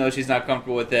this even though she's not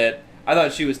comfortable with it. I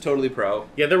thought she was totally pro.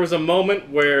 Yeah, there was a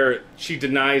moment where she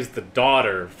denies the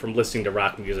daughter from listening to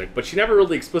rock music, but she never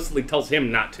really explicitly tells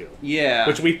him not to, Yeah.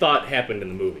 which we thought happened in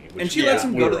the movie. which- And she yeah, lets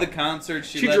him we go were to the wrong. concert.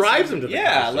 She lets drives him to the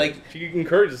yeah, concert. like she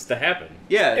encourages it to happen.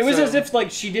 yeah. It was so- as if, like,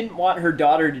 she didn't want her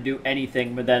daughter to do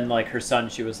anything, but then, like, her son,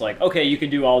 she was like, okay, you can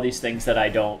do all these things that I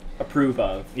don't approve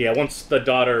of. Yeah, once the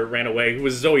daughter ran away, who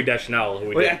was Zoe Deschanel, who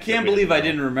we Wait, didn't- I can't we believe I know.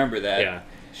 didn't remember that.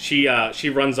 Yeah, she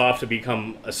runs off to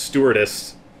become a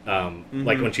stewardess,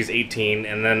 like when she's 18,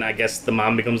 and then I guess the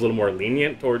mom becomes a little more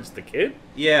lenient towards the kid.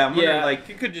 Yeah, I'm wondering, Yeah. like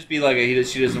it could just be like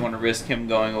she doesn't want to risk him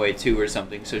going away too or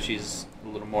something, so she's a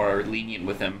little more lenient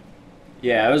with him.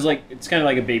 Yeah, it was like, it's kind of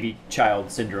like a baby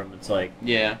child syndrome. It's like,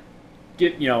 Yeah.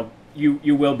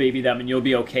 you will baby them and you'll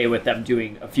be okay with them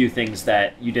doing a few things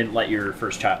that you didn't let your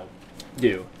first child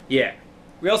do. Yeah.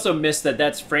 We also missed that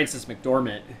that's Frances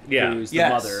McDormand, Yeah. who's the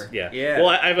Yes. mother. Yeah. Yeah. Well,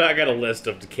 I got a list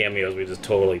of the cameos we just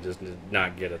totally just did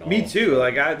not get at all. Me too.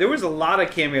 Like there was a lot of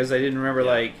cameos I didn't remember.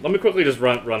 Like Let me quickly just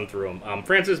run through them.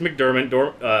 Frances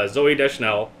McDormand, Zoe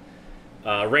Deschanel,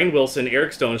 Rainn Wilson,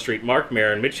 Eric Stonestreet, Mark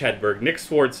Maron, Mitch Hedberg, Nick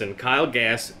Swartzen, Kyle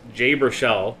Gass, Jay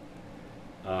Burchell,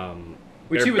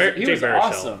 Which he was Baruchel,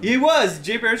 awesome. he was.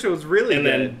 Jay Baruchel was really and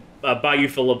good. then Bayou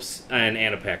Phillips and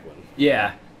Anna Paquin.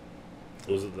 Yeah.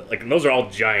 Those are all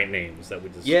giant names that we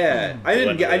just Yeah, I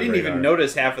didn't. went I under didn't the even radar.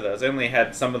 notice half of those. I only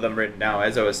had some of them written down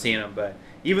as I was seeing them. But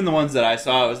even the ones that I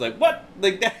saw, I was like, "What?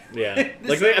 Like that?" Yeah,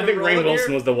 This I think rolling Rainn Wilson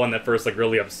here? was the one that first like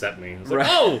really upset me. I was like,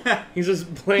 Right. oh, he's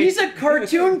just playing. He's a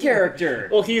cartoon character.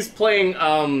 Well, he's playing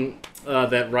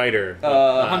that writer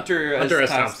Hunter S.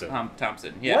 Thompson.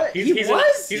 Thompson. Yeah. What? He's, He he's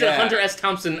was? he's Yeah. a Hunter S.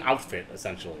 Thompson outfit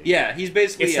essentially. Yeah, he's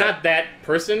basically. It's not that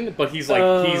person, but he's like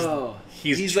Oh.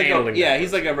 he's like channeling. yeah, that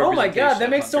he's like person. a. Oh my god, that representation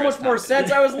makes of so Hunter much S. more Thompson.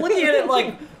 sense. I was looking at it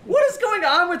like, what is going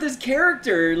on with this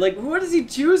character? Like, what is he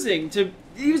choosing to...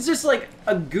 He was just like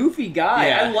a goofy guy.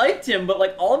 Yeah. I liked him, but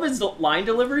like all of his line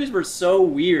deliveries were so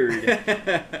weird.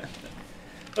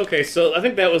 Okay, so I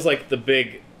think that was like the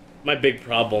big my big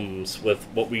problems with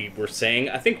what we were saying.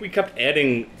 I think we kept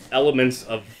adding elements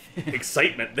of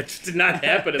excitement that just did not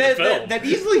happen in the film. That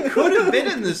easily could have been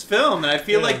in this film, and I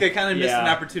feel like they kind of missed an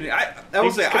Yeah. opportunity. I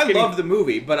will say, kept I getting- love the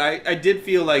movie, but I did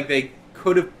feel like they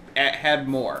could have had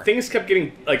more. Things kept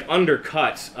getting like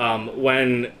undercut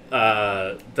when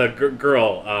the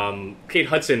girl, Kate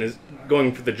Hudson, is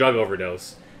going for the drug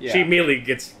overdose. Yeah. She immediately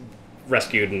gets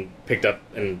rescued and picked up,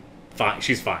 and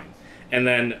she's fine. And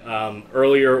then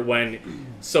earlier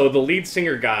so the lead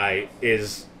singer guy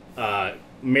is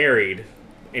married,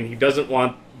 and he doesn't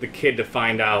want the kid to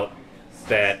find out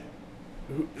that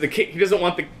he doesn't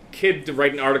want the kid to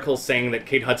write an article saying that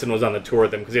Kate Hudson was on the tour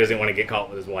with him because he doesn't want to get caught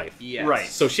with his wife. Yes. Right.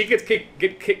 So she gets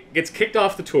kicked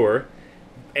off the tour,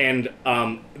 and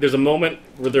there's a moment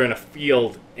where they're in a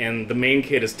field, and the main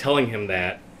kid is telling him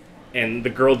that, and the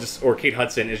girl Kate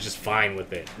Hudson is just fine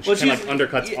with it. And she Well, kind of she's-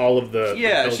 undercuts all of the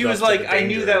Yeah, the she build-up was to like, the I knew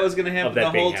danger that was going to of happen that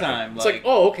the whole being happening. time. It's like,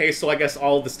 oh, okay, so I guess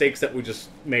all the stakes that we just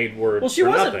made were Well, she for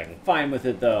wasn't nothing. fine with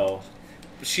it though.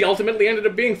 She ultimately ended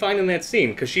up being fine in that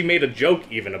scene because she made a joke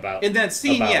even about in that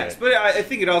scene, about yes, it. but I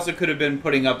think it also could have been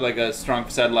putting up like a strong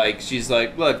facade. Like she's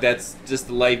like, look, that's just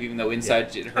the life, even though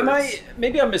inside it hurts.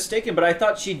 Maybe I'm mistaken, but I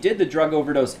thought she did the drug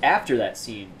overdose after that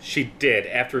scene. She did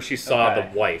after she saw Okay.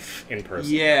 the wife in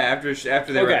person. Yeah, after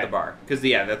they were at Okay. the bar, because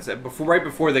that's right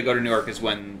before they go to New York is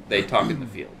when they talk in the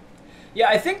field. Yeah,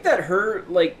 I think that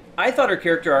I thought her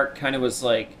character arc kind of was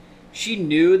like, she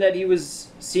knew that he was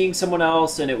seeing someone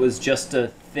else and it was just a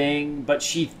thing, but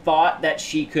she thought that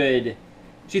she could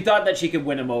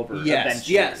win him over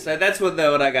eventually. Yes, that's what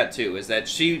I got too. Is that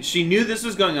she knew this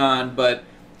was going on, but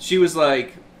she was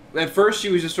like, at first she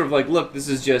was just sort of like, look, this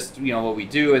is just what we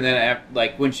do, and then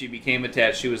like when she became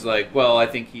attached, she was like, well, I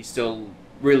think he still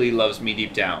really loves me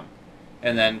deep down,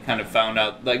 and then kind of found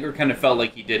out or kind of felt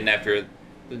like he didn't after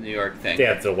the New York thing.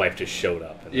 Yeah, the wife just showed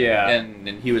up. Yeah.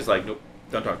 and he was like, nope,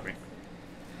 don't talk to me.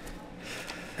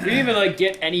 We didn't even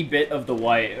get any bit of the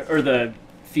wife or the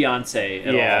fiance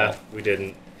at all. we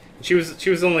didn't. She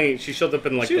showed up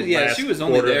in like She was, the last she was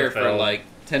only quarter of there the for film. like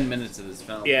 10 minutes of this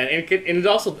film. Yeah, and it's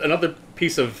also another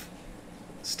piece of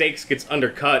stakes gets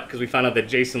undercut because we found out that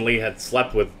Jason Lee had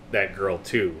slept with that girl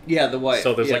too. Yeah, the wife.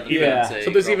 So there's yeah, like the even fiancé,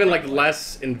 so there's even like girlfriend.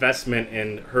 less investment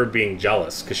in her being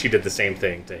jealous because she did the same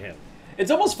thing to him. It's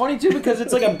almost funny too because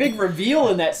it's like a big reveal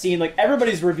in that scene. Like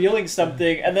everybody's revealing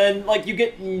something, and then like you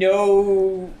get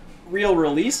no real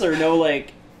release or no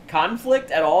like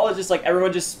conflict at all. It's just like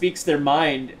everyone just speaks their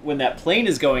mind when that plane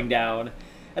is going down,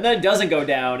 and then it doesn't go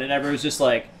down, and everyone's just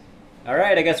like, "All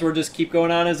right, I guess we'll just keep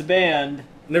going on as a band."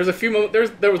 And there's a few moments.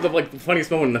 There was the funniest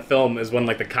moment in the film is when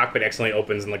like the cockpit accidentally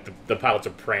opens and like the pilots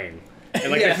are praying. And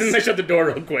like Yes. they shut the door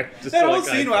real quick. Just That so, whole like,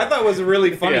 scene I thought was a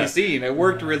really funny Yeah. scene. It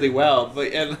worked really well.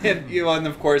 But and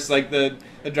of course like the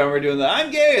drummer doing the I'm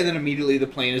gay, and then immediately the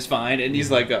plane is fine, and he's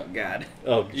like, oh god.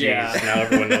 Oh jeez, Yeah. now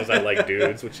everyone knows I like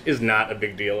dudes, which is not a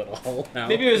big deal at all now.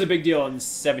 Maybe it was a big deal in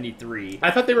 '73.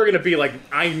 I thought they were gonna be like,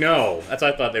 I know. That's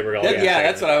what I thought they were going. Yeah,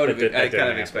 that's what I would have. That I didn't kind of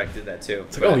happen. expected that too.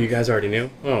 It's like, oh, you guys already knew?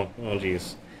 Oh,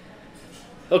 jeez.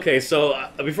 Okay, so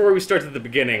before we start at the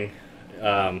beginning,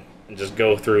 and just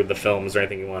go through the films or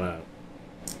anything you want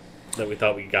to that we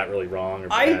thought we got really wrong or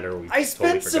bad or we I totally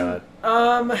spent forgot.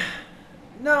 some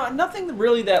no, nothing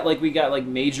really that like we got like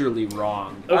majorly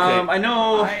wrong. Okay. I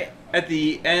know. I- At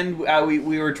the end,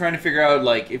 we were trying to figure out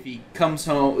like if he comes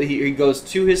home, he goes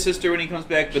to his sister when he comes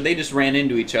back, but they just ran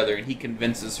into each other, and he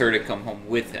convinces her to come home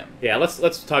with him. Yeah, let's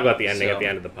talk about the ending So- at the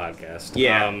end of the podcast.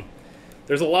 Yeah.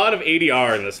 There's a lot of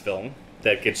ADR in this film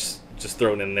that gets just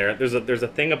thrown in there. There's a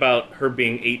thing about her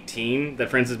being 18 that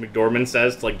Frances McDormand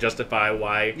says to like justify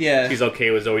why Yeah. she's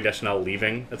okay with Zooey Deschanel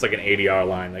leaving. That's like an ADR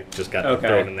line that just got Okay.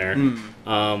 thrown in there.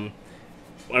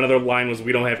 Another line was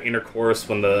we don't have intercourse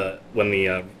when the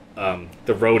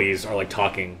roadies are like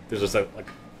talking. There's just like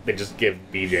they just give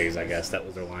BJs, I guess that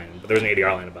was their line. But there was an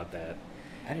ADR line about that.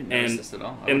 I didn't notice And this at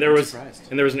all. I and would there be was surprised.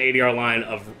 and there was an ADR line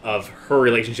of her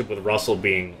relationship with Russell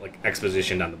being like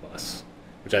expositioned on the bus,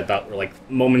 which I thought were like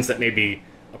moments that maybe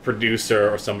a producer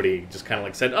or somebody just kind of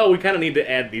like said, oh, we kind of need to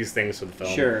add these things to the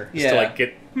film, Sure. just Yeah. to like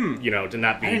get to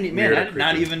not be I didn't, weird or I did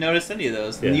not creepy. even notice any of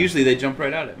those. Yeah. And usually they jump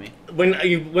right out at me.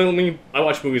 I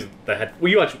watch movies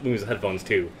you watch movies with headphones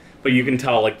too, but you can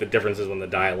tell like the differences when the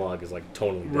dialogue is like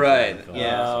totally different Right, in the film.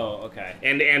 yeah. Oh, okay.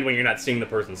 And when you're not seeing the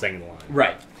person saying the line.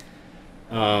 Right.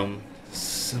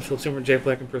 Philip Seymour Jack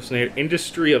Black impersonator.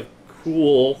 Industry of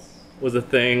Cool was a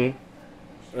thing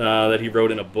that he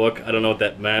wrote in a book. I don't know what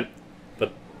that meant,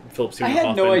 but Philip I Seymour had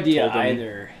Hoffman no idea told him-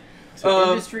 either. So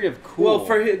industry of cool. Well,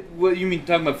 for his, what you mean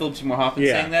talking about Philip Seymour Hoffman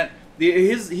Yeah. saying that?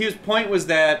 His point was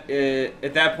that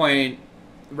at that point,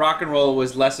 rock and roll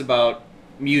was less about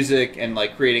music and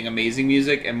like creating amazing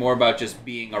music, and more about just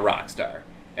being a rock star.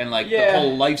 And like the Yeah.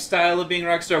 whole lifestyle of being a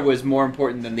rock star was more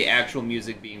important than the actual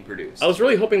music being produced. I was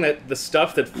really hoping that the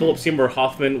stuff that Philip Seymour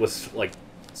Hoffman was like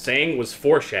saying was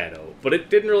foreshadow, but it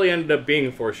didn't really end up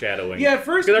being foreshadowing. Yeah, at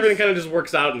first- because everything kind of just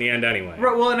works out in the end anyway.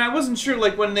 Right, well, and I wasn't sure,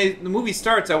 like, when the movie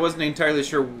starts, I wasn't entirely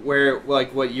sure where,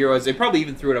 like, what year it was. They probably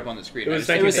even threw it up on the screen. It was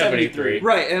I just- 1973.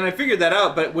 Right, and I figured that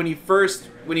out, but when he first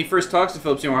talks to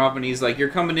Philip Seymour Hoffman, he's like, you're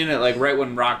coming in at, like, right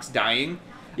when rock's dying.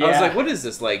 I was Yeah. like, what is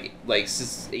this, like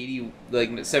 80, like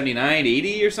 79,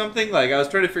 80 or something? Like, I was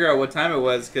trying to figure out what time it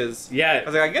was, because I Yeah,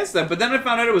 was like, I guess that, but then I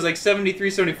found out it was, like, 73,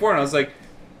 74, and I was like,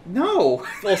 no.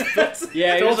 that's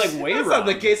Yeah, it was Philip- like way that's wrong. not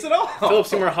the case at all. Philip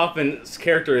Seymour Hoffman's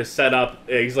character is set up.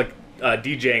 He's like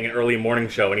DJing an early morning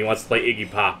show, and he wants to play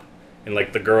Iggy Pop, and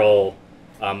like the girl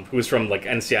who's from like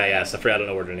NCIS. I don't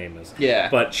know what her name is. Yeah.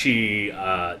 But she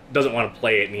doesn't want to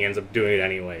play it, and he ends up doing it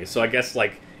anyway. So I guess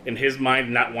like in his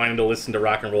mind, not wanting to listen to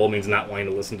rock and roll means not wanting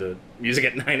to listen to music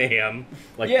at 9 a.m.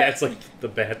 Like Yeah. that's like the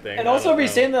bad thing. And I also, don't if you're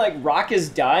know. saying that like rock is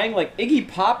dying, like Iggy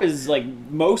Pop is like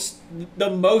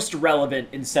the most relevant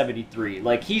in '73.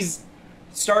 Like he's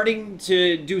starting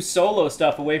to do solo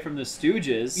stuff away from the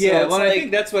Stooges. Yeah, so it's well, I like,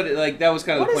 think that's what that was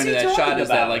kind of the What point is of he that shot talking is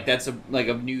that about? like that's a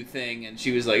new thing, and she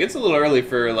was like, it's a little early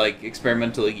for like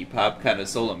experimental Iggy Pop kind of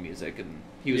solo music, and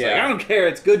he was like, Yeah. I don't care,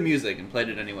 it's good music, and played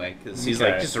it anyway because he's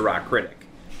like Okay. just a rock critic.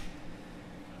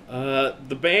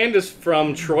 The band is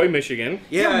from Troy, Michigan.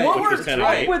 Yeah, what which were was kinda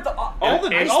up neat. with all the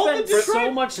And I all spent the so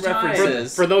Detroit much time.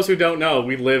 references. For those who don't know,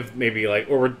 we live maybe like,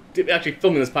 or we're actually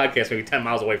filming this podcast maybe 10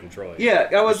 miles away from Troy. Yeah,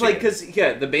 I was like, Michigan.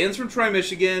 because the band's from Troy,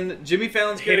 Michigan. Jimmy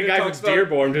Fallon's Hit a character guy talks from about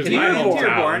Dearborn, which is my Dearborn,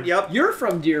 hometown. Yep. You're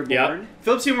from Dearborn. Yep.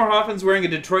 Philip Seymour Hoffman's wearing a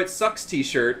Detroit Sucks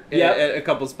T-shirt Yep. at a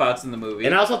couple spots in the movie.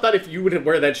 And I also thought if you would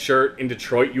wear that shirt in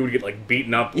Detroit, you would get like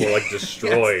beaten up or like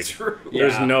destroyed. That's true.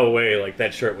 There's Yeah. no way like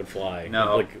that shirt would fly.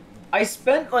 No. Like I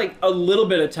spent like a little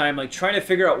bit of time like trying to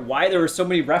figure out why there were so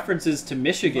many references to A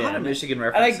Michigan. lot of Michigan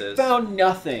and I references. found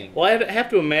nothing. well, I have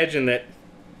to imagine that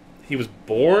he was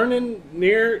born in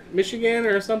near Michigan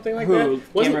or something like Who, that.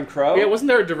 Wasn't- Cameron Crowe? Yeah, wasn't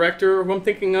there a director who I'm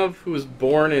thinking of who was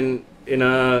born in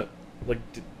a like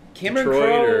Cameron Detroit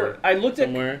Crowe. or I looked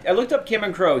somewhere? up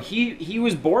Cameron Crowe. He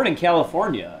was born in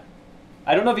California.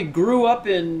 I don't know if he grew up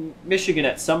in Michigan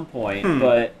at some point,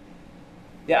 but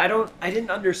yeah, I didn't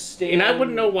understand. And I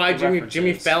wouldn't know why the Jimmy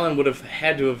references. Fallon would have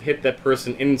had to have hit that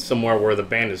person in somewhere where the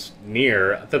band is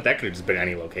near. I thought that could have just been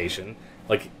any location.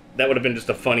 Like that would have been just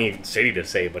a funny city to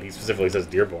say, but he specifically says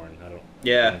Dearborn. I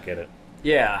don't get it.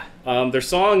 Yeah. Their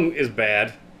song is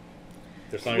bad.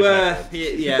 Their song is Well, bad.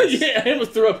 yes. Yeah, it was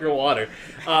threw up your water.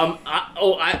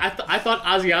 I thought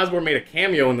Ozzy Osbourne made a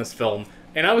cameo in this film,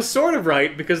 and I was sort of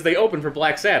right because they opened for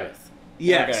Black Sabbath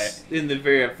Yes, in the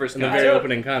very first in the concert. very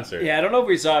opening concert. Yeah, I don't know if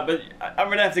we saw it, but I'm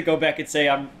gonna have to go back and say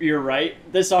you're right.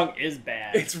 This song is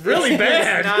bad. It's really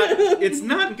bad. It's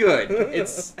not good.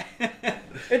 It's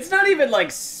It's not even like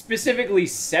specifically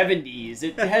 70s.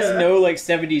 It has no like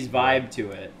 70s vibe to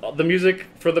it. The music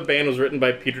for the band was written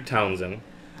by Peter Townsend.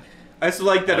 I just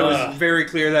like that it Ugh. was very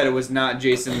clear that it was not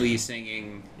Jason Lee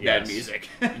singing Yes. that music.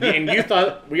 And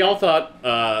we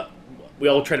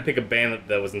all tried to pick a band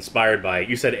that was inspired by it.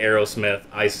 You said Aerosmith,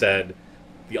 I said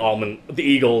the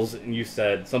Eagles, and you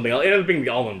said something else. It ended up being the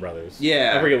Allman Brothers.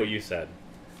 Yeah. I forget what you said.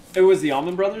 It was the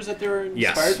Allman Brothers that they were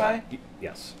Yes. inspired by?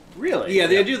 Yes. Really? Yeah,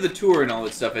 the idea of the tour and all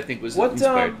that stuff, I think, was What,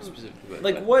 inspired specifically. by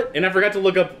Like that. what? And I forgot to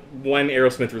look up when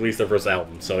Aerosmith released their first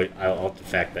album, so I'll have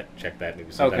to check that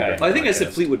maybe sometime. Okay. during the Well, I think I said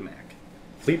podcast. Fleetwood Mac.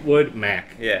 Fleetwood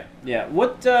Mac. Yeah. Yeah.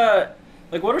 What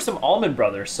are some Allman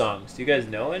Brothers songs? Do you guys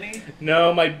know any?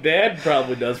 No, my dad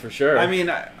probably does for sure. I mean,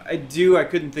 I do. I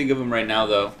couldn't think of them right now,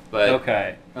 though. But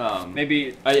Okay. maybe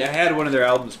Maybe I had one of their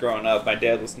albums growing up. My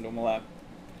dad listened to them a lot.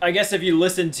 I guess if you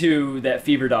listen to that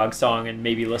Fever Dog song and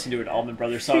maybe listen to an Allman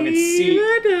Brothers song and see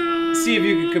if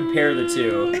you can compare the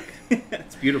two.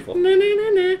 It's beautiful.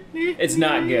 It's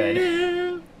not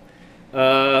good.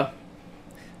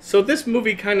 So this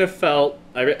movie kind of felt...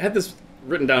 I had this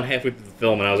written down halfway through the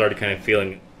film, and I was already kind of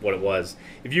feeling what it was.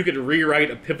 If you could rewrite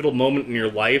a pivotal moment in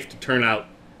your life to turn out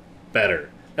better.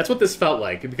 That's what this felt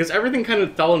like, because everything kind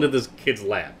of fell into this kid's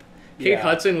lap. Kate Yeah.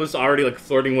 Hudson was already like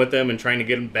flirting with him and trying to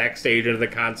get him backstage into the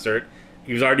concert.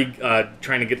 He was already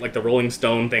trying to get like the Rolling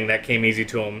Stone thing. That came easy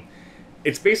to him.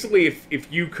 It's basically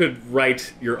if you could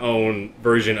write your own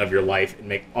version of your life and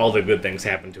make all the good things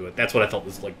happen to it. That's what I felt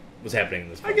was happening in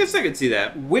this I film. guess I could see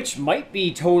that. Which might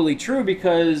be totally true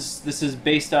because this is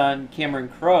based on Cameron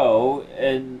Crowe,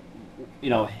 and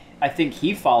I think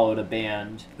he followed a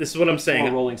band This is what I'm saying.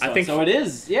 for Rolling Stone. I think so it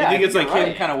is. Yeah, I think it's you're like right.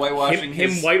 him kind of whitewashing him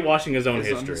his... whitewashing his own his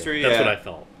own history. history, That's yeah. what I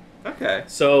felt. Okay.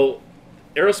 So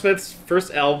Aerosmith's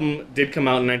first album did come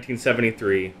out in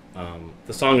 1973.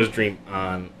 The song is Dream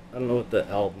On. I don't know what the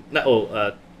album...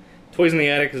 Toys in the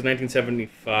Attic is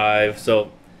 1975,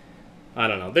 so... I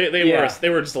don't know. They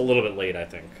were just a little bit late, I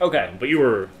think. Okay. But you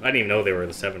were... I didn't even know they were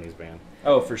the 70s band.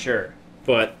 Oh, for sure.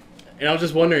 But... And I was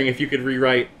just wondering if you could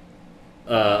rewrite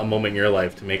a moment in your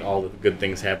life to make all the good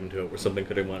things happen to it, where something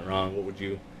could have went wrong. What would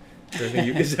you...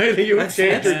 Is there anything you would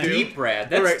change or That's do? deep, Brad.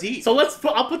 That's Alright, deep. So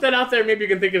I'll put that out there. Maybe you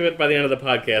can think of it by the end of the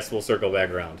podcast. We'll circle back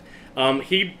around.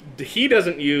 He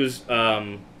doesn't use.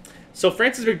 So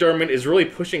Frances McDormand is really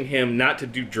pushing him not to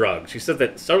do drugs. She said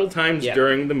that several times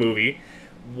during the movie.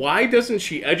 Why doesn't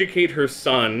she educate her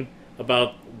son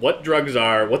about what drugs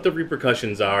are, what the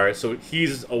repercussions are, so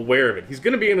he's aware of it? He's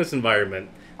going to be in this environment.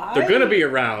 They're going to be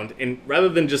around, and rather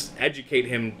than just educate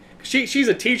him, she's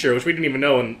a teacher, which we didn't even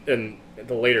know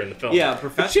until later in the film. Yeah, But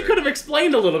professor. she could have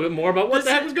explained a little bit more about what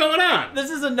the heck was going on. This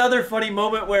is another funny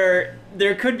moment where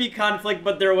there could be conflict,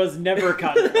 but there was never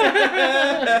conflict.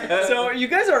 So you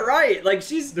guys are right. Like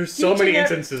There's so many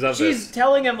instances of She's this.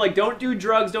 telling him like, don't do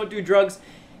drugs, don't do drugs.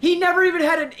 He never even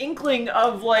had an inkling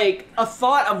of like a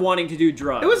thought of wanting to do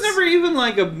drugs. It was never even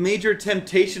like a major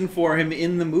temptation for him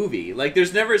in the movie. Like,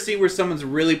 there's never a scene where someone's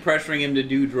really pressuring him to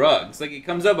do drugs. Like, it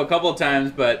comes up a couple of times,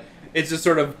 but it just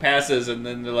sort of passes, and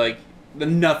then they're like,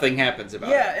 then nothing happens about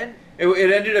it. Yeah, and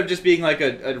It ended up just being like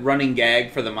a running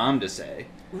gag for the mom to say.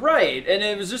 right, and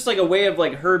it was just like a way of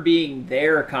like her being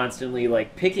there constantly,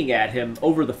 like picking at him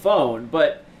over the phone,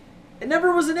 but it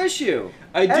never was an issue.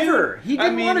 He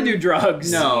didn't want to do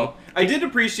drugs. No, I did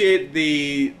appreciate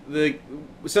the we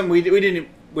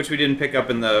didn't pick up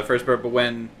in the first part, but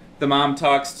when the mom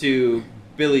talks to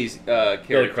Billy's character,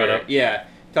 Billy Crudup. yeah,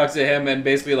 talks to him and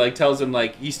basically like tells him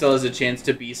like he still has a chance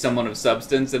to be someone of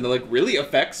substance, and it like really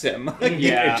affects him. Like,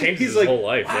 Yeah. It changes he's his like, whole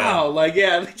life. wow, like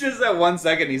just that 1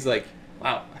 second, he's like,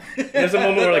 wow. There's a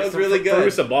moment where like that was really good.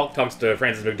 Verussa Balk talks to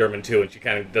Frances McDormand too, and she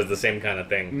kind of does the same kind of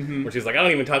thing, Mhm. where she's like, "I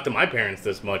don't even talk to my parents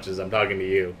this much as I'm talking to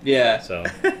you." Yeah. So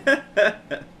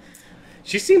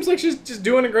she seems like she's just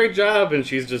doing a great job, and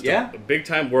she's just Yeah. a big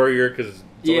time warrior because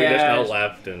Zoe Yeah. Deschanel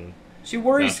left, and She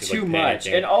worries she's, too like, much.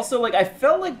 panicking. And also, like, I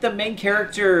felt like the main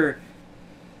character,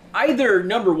 either,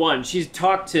 number one, she's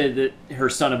talked to her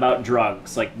son about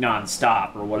drugs, like,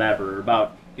 nonstop or whatever,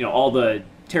 about, all the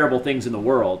terrible things in the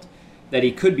world that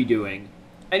he could be doing.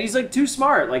 And he's, like, too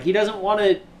smart. Like, he doesn't want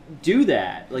to do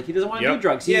that. Like, he doesn't want to do Yep.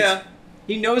 drugs.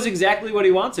 He knows exactly what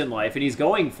he wants in life, and he's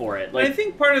going for it. I Like,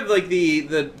 think part of like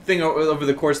the thing over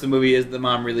the course of the movie is the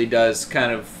mom really does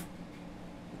kind of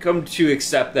come to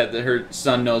accept that her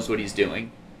son knows what he's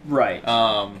doing. right.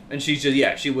 And she's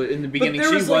just she was in the beginning there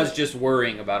she was, was like- just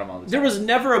worrying about him all the time. There was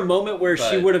never a moment where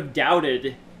she But- would have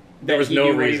doubted there that was he no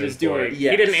knew what he reason was for doing. it.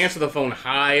 Yes. He didn't answer the phone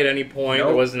high at any point. There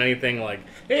Nope. wasn't anything like,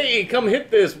 "Hey, come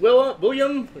hit this,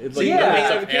 William." It's like, Yeah. none of that I mean,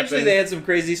 stuff occasionally happened. they had some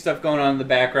crazy stuff going on in the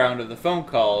background of the phone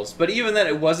calls, but even then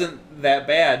it wasn't that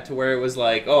bad to where it was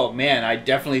like, oh man, I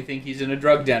definitely think he's in a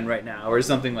drug den right now, or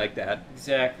something like that.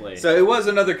 Exactly. So it was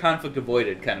another conflict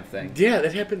avoided kind of thing. Yeah,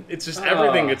 that happened. It's just Oh.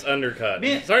 everything gets undercut.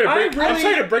 Man, sorry to I break. I'm really-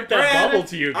 sorry to break that Brad, bubble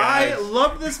to you guys. I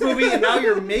love this movie, and now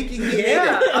you're making me hate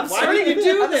Yeah, it. I'm Why starting did you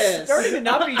to do I'm this? starting to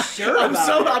not be sure about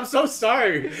it. I'm so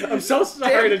sorry. I'm so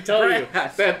sorry to tell you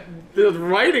Brad. that the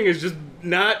writing is just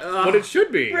not what it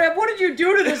should be. Brad, what did you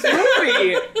do to this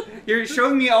movie? You're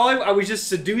showing me I was just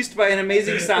seduced by an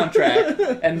amazing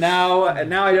soundtrack, and now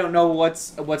I don't know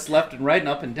what's left and right and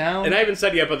up and down. And I haven't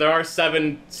said yet, but there are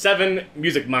seven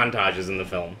music montages in the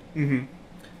film,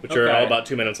 which are Okay. all about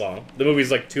 2 minutes long. The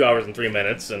movie's like 2 hours and 3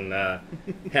 minutes, and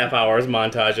half hours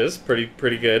montages.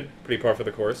 Pretty good, pretty par for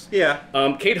the course. yeah.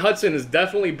 Kate Hudson is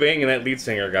definitely banging that lead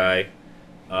singer guy.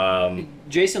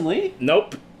 Jason Lee?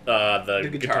 Nope, the The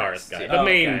guitarist guitarist, guy,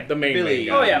 yeah. the main Billy.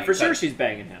 guy. Oh yeah, for But- sure she's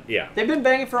banging him. Yeah. They've been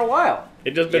banging for a while.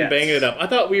 It just been Yes. banging it up. I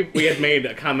thought we had made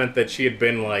a comment that she had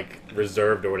been like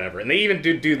reserved or whatever, and they even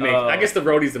do make. Oh. I guess the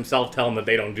roadies themselves tell them that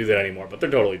they don't do that anymore, but they're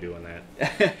totally doing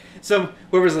that. So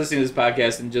whoever's listening to this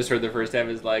podcast and just heard the first half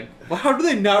is like, well, how do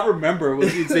they not remember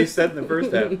what they said in the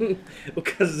first half?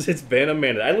 Because it's been a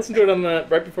minute. I listened to it on the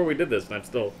right before we did this, and I'm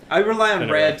still. I rely on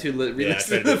Kinda Brad rough. to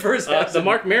re-listen Yeah, to the first half. the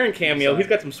Mark Maron cameo. He's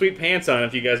got some sweet pants on.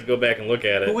 If you guys go back and look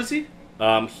at it, Who was he?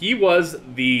 he was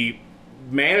the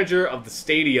manager of the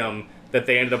stadium that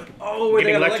they ended up Oh, where they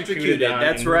getting got electrocuted. electrocuted. on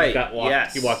That's and right. Got walked,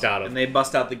 Yes. He walked out of. And they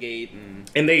bust out the gate.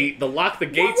 And They lock the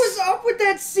gates. What was up with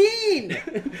that scene?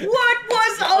 What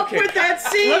was up Okay. with that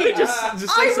scene? Let me just say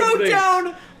I some wrote things. down,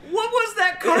 what was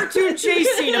that cartoon chase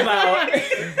scene about?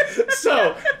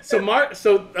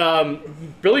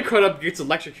 Billy Crudup gets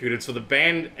electrocuted, so the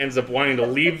band ends up wanting to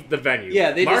leave the venue.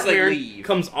 Yeah, they Mark just, like, Maron leave.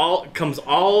 comes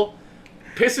all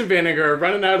piss and vinegar,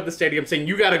 running out of the stadium saying,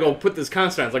 you gotta go put this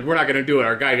concert on. It's like, we're not gonna do it,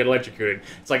 our guy got electrocuted.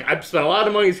 It's like, I've spent a lot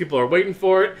of money, these people are waiting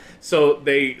for it. So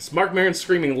Mark Maron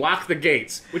screaming, lock the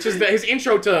gates, which is his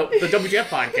intro to the WTF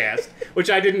podcast, which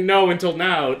I didn't know until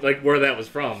now, like, where that was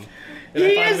from. And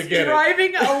He is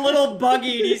driving a little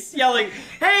buggy and he's yelling,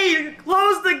 "Hey,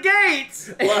 close the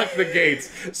gates!" Lock the gates.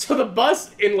 So the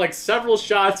bus, in like several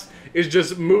shots, is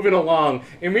just moving along,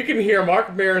 and we can hear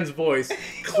Mark Maron's voice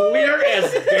clear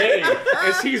as day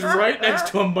as he's right next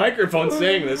to a microphone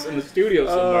saying this in the studio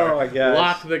somewhere. Oh my gosh.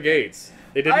 Lock the gates.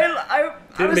 It didn't, I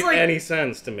didn't was make like, any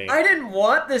sense to me. I didn't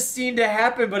want this scene to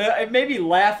happen, but it made me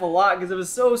laugh a lot because it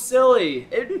was so silly.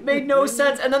 It made no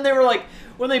sense. And then they were like,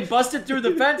 when they busted through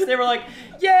the fence, they were like,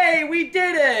 "Yay, we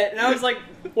did it!" And I was like,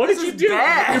 What did this you is do?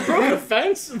 bad. You broke the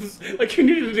fence? It was, like, you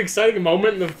needed an exciting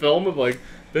moment in the film of, like,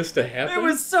 this to happen? It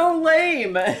was so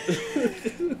lame.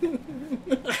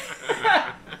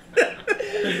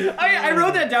 I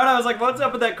wrote that down. I was like, what's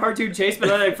up with that cartoon chase? But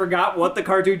then I forgot what the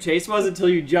cartoon chase was until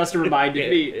you just reminded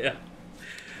me. Yeah.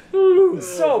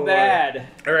 So bad.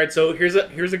 All right, so here's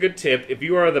a good tip. If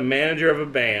you are the manager of a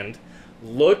band,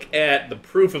 look at the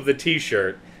proof of the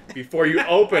T-shirt before you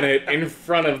open it in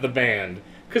front of the band,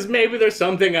 because maybe there's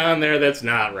something on there that's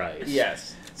not right.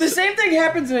 Yes. The same thing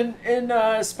happens in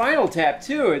Spinal Tap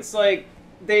too. It's like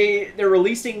they're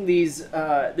releasing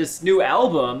this new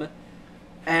album,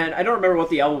 and I don't remember what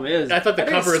the album is. I thought the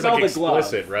think it's cover is, like, Smell the Glove.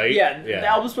 explicit, right? Yeah, Yeah. the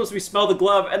album's supposed to be Smell the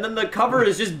Glove, and then the cover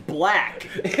is just black.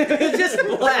 It's just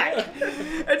black.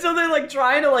 And so they're like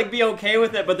trying to like be okay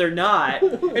with it, but they're not.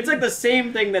 It's like the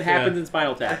same thing that happens in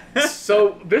Spinal Tap.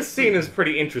 So this scene is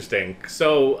pretty interesting.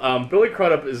 So Billy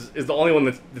Crudup is the only one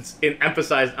that's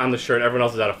emphasized on the shirt. Everyone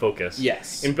else is out of focus.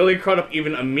 Yes. And Billy Crudup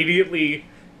even immediately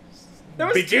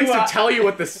begins to tell you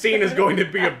what the scene is going to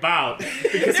be about,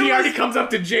 because he already comes up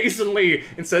to Jason Lee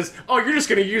and says, "Oh, you're just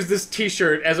going to use this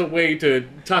T-shirt as a way to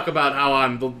talk about how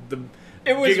I'm the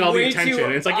It was getting all the way attention." too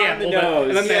And it's like, on yeah, the well, nose.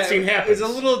 and then that scene It happens.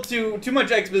 was a little too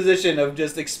much exposition of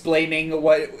just explaining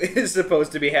what is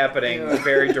supposed to be happening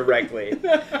very directly.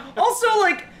 Also,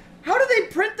 like, how do they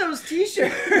print those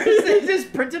T-shirts? They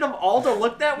just printed them all to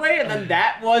look that way, and then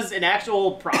that was an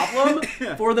actual problem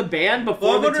for the band before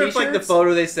Well, I the wonder T-shirts. if like the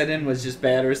photo they sent in was just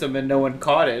bad or something. No one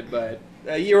caught it, but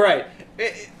you're right.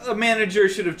 A manager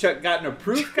should have gotten a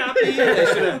proof copy. They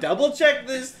should have double checked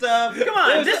this stuff. Come on,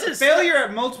 There was this a is failure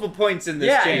at multiple points in this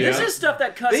yeah, change. this is stuff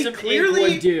that They Custom Ink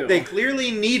would do. clearly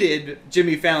needed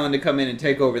Jimmy Fallon to come in and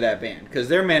take over that band because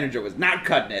their manager was not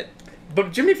cutting it.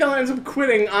 But Jimmy Fallon ends up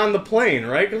quitting on the plane,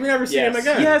 right? Because we never see him Yes.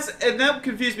 again. Yes, and that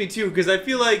confused me too because I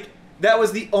feel like that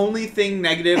was the only thing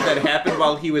negative that happened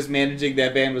while he was managing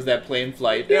that band was that plane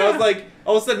flight. And I was like,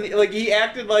 all of a sudden, like he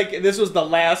acted like this was the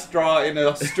last straw in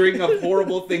a string of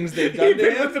horrible things they've done He'd to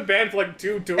been him. with the band for like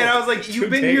two And I was like, you've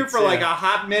been here for like a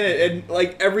hot minute, and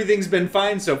like everything's been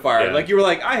fine so far. Yeah. Like you were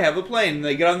like, I have a plane. And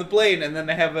they get on the plane, and then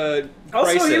they have a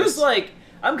also, crisis. he was like,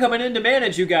 I'm coming in to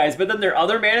manage you guys, but then their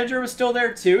other manager was still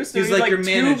there too, so he's he's like your two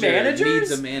manager managers?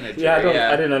 needs a manager.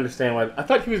 Yeah, I didn't understand why. I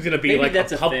thought he was gonna be Maybe like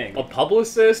that's a thing. a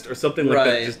publicist or something like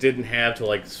that. Right. Just didn't have to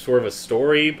like sort of a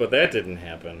story, but that didn't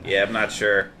happen. Yeah, I'm not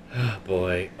sure. Oh,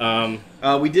 boy.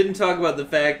 We didn't talk about the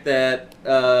fact that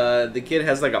the kid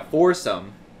has like a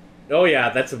foursome Oh yeah,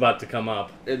 that's about to come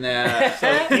up. in that.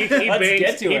 So he Let's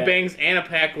get to it. bangs Anna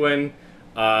Paquin,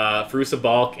 Farousa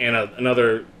Balk, and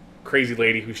another crazy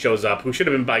lady who shows up, who should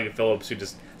have been Bayou Phillips, who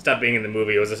just stopped being in the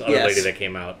movie. It was this other Yes. lady that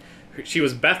came out. She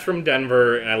was Beth from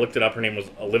Denver, and I looked it up. Her name was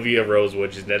Olivia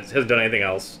Rosewood. She hasn't done anything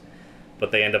else,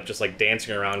 but they end up just like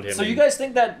dancing around him. So you and- guys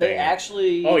think that they Bang.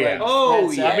 actually? Oh, yeah. like, Oh,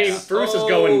 had yeah. sex? I mean, Farousa's Oh,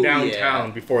 going downtown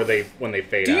yeah. before when they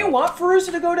fade Do out. you want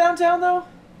Farousa to go downtown though?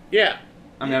 Yeah.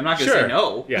 I mean, I'm not gonna Sure. say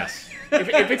no. Yes.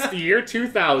 if it's the year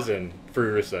 2000,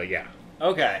 Farousa, yeah.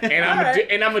 Okay.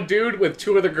 And I'm a dude with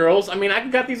two other girls. I mean, I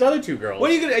got these other two girls. What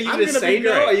are you gonna? Are you I'm gonna say be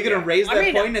no? great. Are you gonna Yeah. raise I that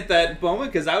mean- point at that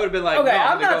moment? Because I would have been like, Okay, no, I'm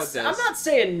I'm gonna go not. with this. I'm not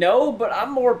saying no, but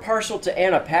I'm more partial to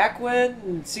Anna Paquin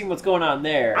and seeing what's going on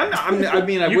there. I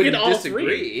mean, I You wouldn't get all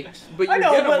disagree. But you I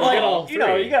know, get but them all. like you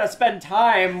know, three. you gotta spend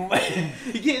time.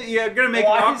 You're gonna make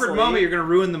an awkward Wisely. moment. You're gonna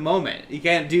ruin the moment. You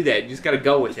can't do that. You just gotta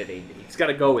go with it, AD. You just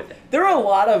gotta go with it. There are a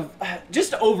lot of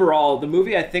just overall. The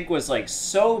movie I think was like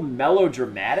so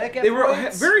melodramatic. At They were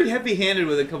points. very heavy-handed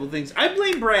with a couple things. I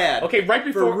blame Brad. Okay, right for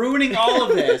before ruining all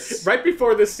of this. right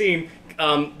before this scene,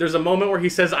 there's a moment where he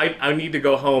says, I need to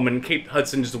go home, and Kate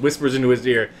Hudson just whispers into his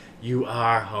ear, "You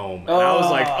are home." And I was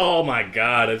like, "Oh my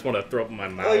god!" I just want to throw up in my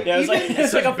mouth. Yeah,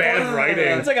 it's like a bad writing.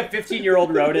 It's like a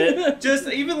 15-year-old wrote it. Just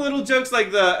even little jokes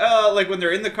like like when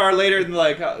they're in the car later and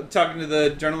like talking to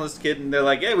the journalist kid and they're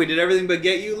like, "Hey, we did everything but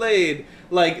get you laid."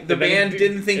 Like the band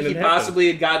didn't think he possibly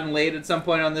had gotten laid at some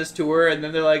point on this tour, and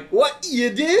then they're like, "What you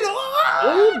did?"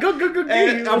 Oh, go.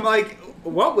 And I'm like,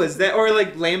 what was that? Or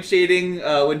like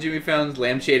lampshading when Jimmy Fallon's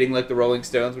lampshading like the Rolling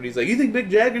Stones when he's like, "You think Mick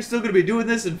Jagger's still gonna be doing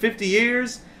this in 50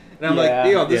 years?" And I'm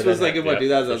like, this was like in what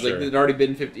 2000. I was like, it'd already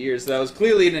been 50 years, so that was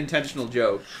clearly an intentional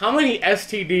joke. How many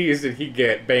STDs did he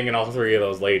get banging all three of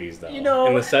those ladies though? You know,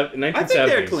 in the 1970s, I think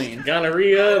they're clean.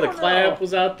 Gonorrhea, the don't clap know.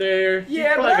 was out there. He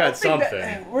Yeah, probably but I got don't think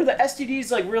something. were the STDs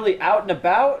like really out and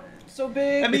about so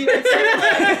big? I mean, it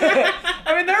seems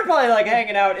I mean, they're probably like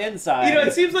hanging out inside.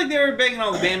 it seems like they were banging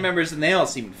all the band members and they all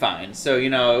seemed fine. So it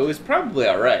was probably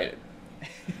all right.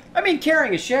 I mean,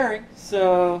 caring is sharing,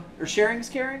 so or sharing is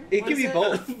caring. It What can is be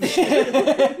both.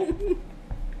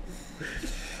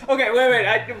 Okay,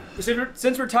 wait.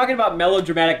 Since we're talking about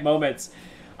melodramatic moments,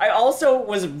 I also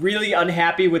was really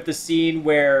unhappy with the scene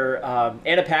where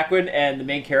Anna Paquin and the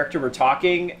main character were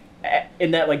talking in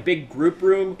that like big group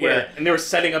room Yeah, and they were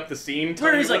setting up the scene, where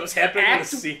telling he's you what like, was happening in the act,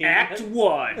 scene. act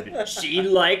 1, she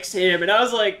likes him. And I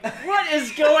was like, what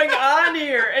is going on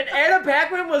here? And Anna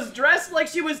Paquin was dressed like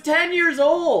she was 10 years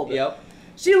old. Yep.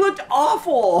 She looked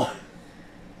awful.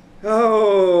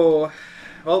 Oh.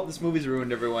 Well, this movie's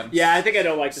ruined everyone. Yeah, I think I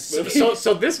don't like this movie.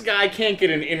 So this guy can't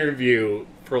get an interview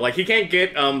for he can't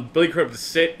get Billy Crudup to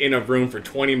sit in a room for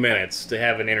 20 minutes to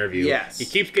have an interview. Yes. He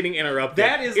keeps getting interrupted.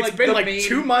 That is it's like been the like main-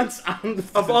 2 months on the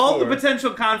Of all the tour.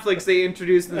 potential conflicts they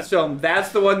introduced in this film, that's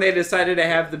the one they decided to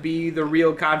have to be the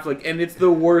real conflict, and it's the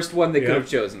worst one they could have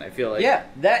chosen. I feel like. Yeah,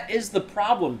 that is the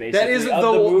problem, basically. That is of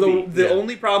the movie. the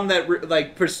only problem that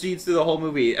like proceeds through the whole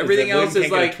movie. Everything that William else is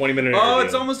can't get a like, 20-minute oh, interview.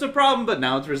 it's almost a problem, but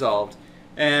now it's resolved.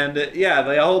 And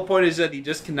the whole point is that he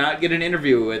just cannot get an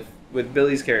interview with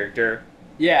Billy's character.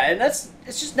 Yeah, and it's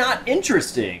just not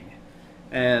interesting.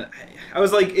 And I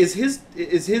was like, is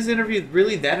his interview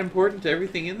really that important to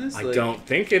everything in this? I Like, don't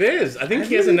think it is. I think I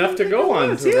he has really enough to don't go think it on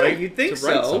was. to Yeah, write. you'd think to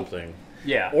write so. something.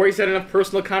 Yeah. Or he's had enough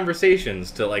personal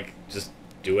conversations to just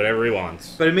do whatever he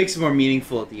wants. But it makes it more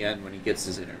meaningful at the end when he gets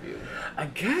his interview. I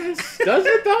guess. Does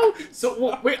it though?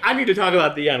 So wait, I need to talk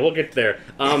about the end. We'll get there.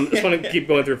 Just want to keep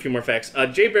going through a few more facts.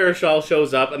 Jay Baruchel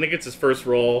shows up. I think it's his first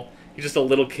role. He's just a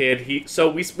little kid. We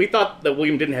thought that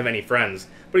William didn't have any friends,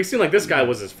 but he seemed like this guy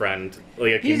was his friend.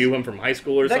 Like he He's- knew him from high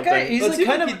school or That something. guy, he's Well, it like seemed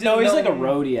kind like he of didn't he's know like a him.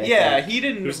 roadie. I Yeah, think. he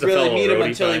didn't Who's the really fellow meet him roadie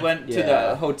until he type? went to Yeah.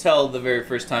 the hotel the very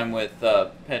first time with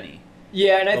Penny.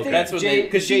 Yeah, and I Okay. think That's when Jay,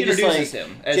 because she Jay just, introduces like,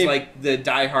 him as Jay- like the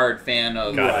diehard fan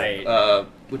of Got it.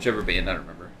 whichever band I don't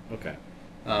remember. Okay.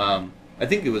 I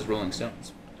think it was Rolling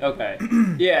Stones. Okay.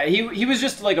 Yeah, he was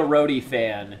just like a roadie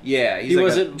fan. Yeah, he's He like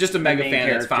wasn't just a the mega main fan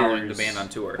that's following the character's- band on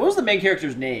tour. What was the main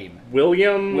character's name?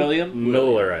 William William?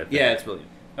 Miller, I think. Yeah, it's William.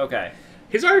 Okay.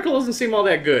 His article doesn't seem all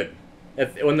that good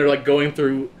when they're like going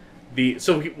through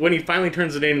when he finally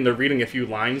turns it in and they're reading a few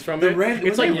lines from it.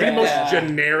 It's like the most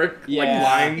generic like Yeah.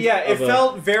 lines. Yeah, it of a-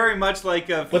 felt very much like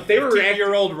a But they were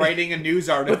 15-year-old writing a news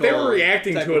article. But they were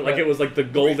reacting type to it of like a- it was like the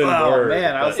golden Oh, word.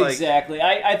 man, I was But- like- Exactly.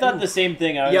 I thought the same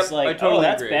thing. I was Yep, like, I totally oh,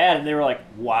 that's agree. bad. And they were like,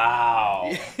 wow.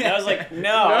 And I was like,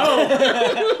 no.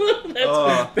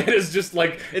 Oh. that is just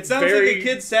like It sounds very, like a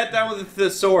kid sat down with a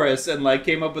thesaurus and like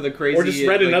came up with a crazy or just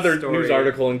read like, another story. news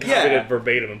article and copied Yeah. it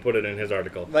verbatim and put it in his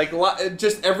article. Like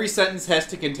just every sentence has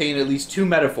to contain at least 2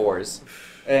 metaphors,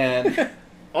 and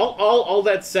All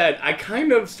that said, I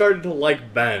kind of started to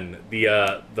like Ben,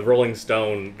 the Rolling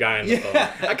Stone guy in the Yeah.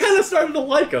 phone. I kind of started to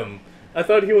like him. I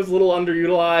thought he was a little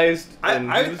underutilized. and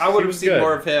he I would he have was seen good.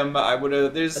 more of him. I would have.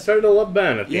 I There's started to love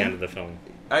Ben at the Yeah. end of the film.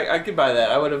 I could buy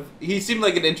that. I would have. He seemed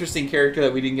like an interesting character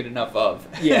that we didn't get enough of.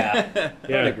 Yeah. I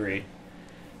Yeah. would agree.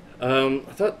 I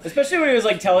thought Especially when he was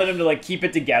like telling him to like keep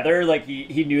it together. Like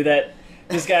he knew that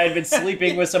this guy had been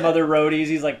sleeping with some other roadies.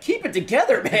 He's like, keep it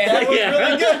together, man. That was Yeah.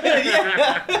 really good.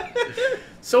 Yeah.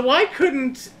 so. Why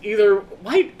couldn't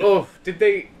did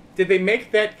they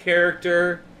make that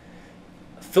character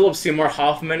Philip Seymour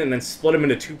Hoffman and then split him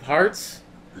into 2 parts?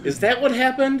 Is that what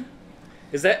happened?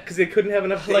 Is that because they couldn't have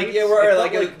enough Like dates? yeah, It we're felt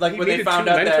like he when they needed found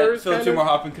 2 out that mentors, Philip kinda? Seymour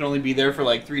Hoffman could only be there for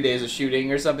like 3 days of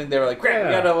shooting or something. They were like,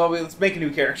 crap, Yeah. let's make a new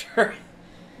character.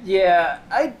 Yeah,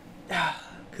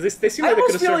 Because they seem I like they could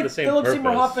almost have feel served like the same Philip purpose.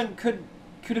 Seymour Hoffman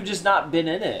could have just not been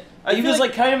in it. I He feel was like-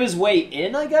 like kind of his way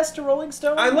in, I guess, to Rolling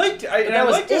Stone. I liked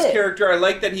was his it. character. I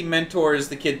like that he mentors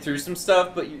the kid through some stuff.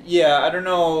 But yeah, I don't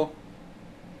know.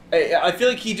 I feel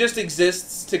like he just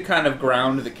exists to kind of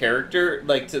ground the character,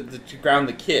 like to ground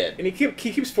the kid. And he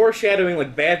keeps foreshadowing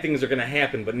like bad things are gonna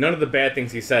happen, but none of the bad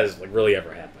things he says like really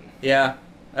ever happen. Yeah,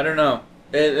 I don't know.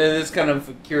 It is kind of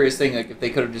a curious thing, like if they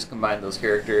could have just combined those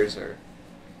characters, or.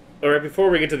 All right, before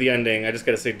we get to the ending, I just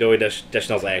gotta say Zoe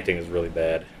Deschanel's acting is really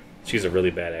bad. She's a really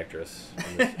bad actress.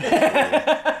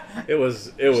 It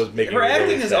was making her me really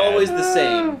acting is sad. always the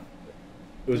same.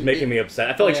 It was making me upset.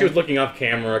 I felt like she was looking off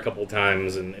camera a couple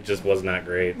times, and it just was not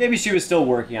great. Maybe she was still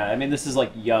working on it. I mean, this is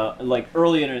like young, like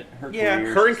early in her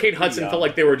career. Her and She's Kate pretty Hudson young. felt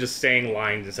like they were just saying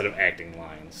lines instead of acting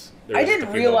lines. There I was just didn't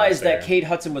a few realize moments that there. Kate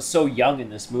Hudson was so young in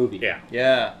this movie. Yeah.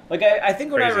 Yeah. Like I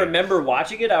think when I Crazy. remember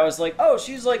watching it, I was like, oh,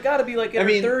 she's like got to be like in her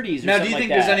 30s. Or now, something do you like think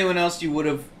that. there's anyone else you would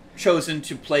have chosen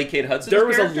to play Kate Hudson? There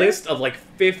was a list of like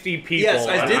 50 people. Yes,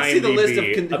 I on did see the list of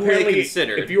IMDb. who they Apparently,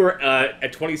 considered. if you were a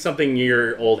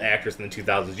 20-something-year-old actress in the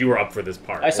 2000s, you were up for this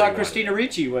part. I saw or you Christina wanted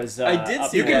Ricci was. I did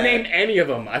up see it. You there. can that. name any of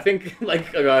them. I think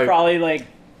like Probably like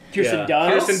Kirsten yeah.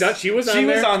 Dunst. Kirsten Dunst. She was on She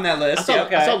there. was on that I list. saw, Yeah.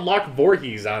 okay. I saw Lark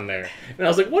Voorhees on there, and I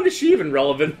was like, "What is she even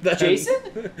relevant?" Then? Jason?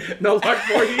 No, Lark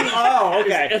Voorhees. Oh,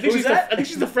 okay. I think Who's she's that? I think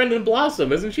she's the friend in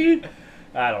Blossom, isn't she?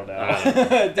 I don't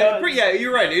know. Yeah,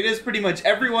 you're right. It is pretty much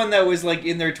everyone that was like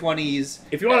in their 20s.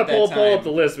 If you want at to that pull up time.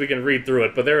 the list, we can read through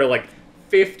it. But there are like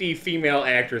 50 female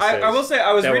actresses. I will say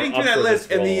I was that were reading through up that for list,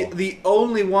 this and role. the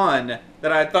only one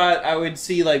that I thought I would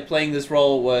see like playing this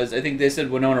role was, I think they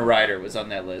said Winona Ryder was on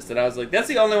that list, and I was like, that's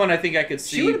the only one I think I could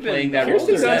see would've been playing that role.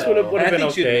 Kirsten Dunst would have And I been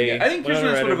think she'd okay. good. I think Kirsten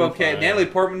Winona Dunst would have Ryder okay. fine. Natalie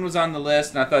Portman was on the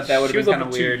list, and I thought that would She have was been a kind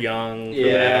of little weird. too young. For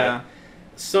Yeah. that.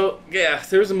 So yeah,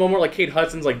 there was a moment where like Kate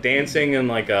Hudson's like dancing in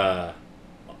like a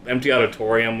empty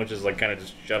auditorium, which is like kind of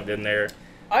just shoved in there.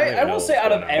 I don't know will say, what's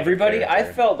out of going on with everybody, the I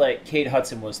character. felt like Kate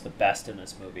Hudson was the best in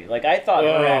this movie. Like I thought,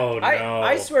 Oh, no.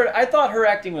 I swear, I thought her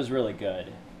acting was really good,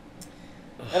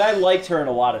 and I liked her in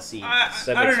a lot of scenes. I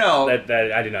That don't makes- know.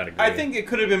 That I do not agree. I think it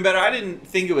could have been better. I didn't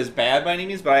think it was bad by any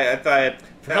means, but I thought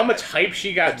for how much hype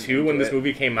she got too when into this it.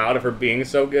 movie came out of her being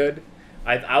so good,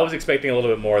 I was expecting a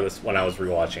little bit more of this when I was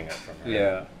rewatching it from her.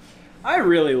 Yeah, I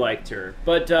really liked her,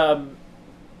 but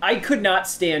I could not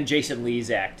stand Jason Lee's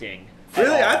acting. at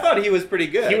Really, I all. thought he was pretty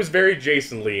good. He was very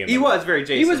Jason Lee. In He the- was very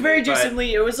Jason. He was very Lee, but- Jason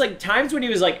Lee. It was like times when he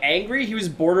was like angry, he was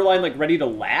borderline like ready to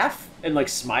laugh and like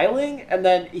smiling, and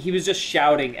then he was just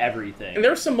shouting everything. And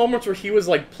there were some moments where he was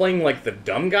like playing like the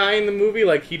dumb guy in the movie,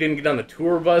 like he didn't get on the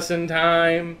tour bus in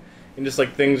time, and just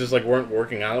like things just like weren't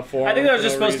working out for him. I think that was for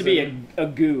just no supposed to be reason. a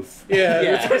goof. Yeah,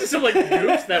 Yeah. there was some like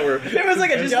goofs that were. It was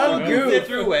like a Just dumb a goof. They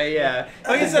threw away, yeah.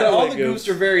 Like I said, all the Totally goofs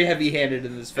are very heavy-handed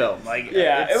in this film. Like,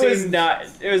 Yeah, it was seemed- not.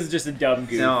 It was just a dumb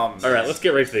goof. No, All right, let's get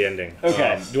right to the ending.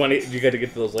 Okay. Do you got to get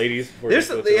to those ladies? before we There's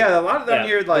go to yeah, it? a lot of them Yeah,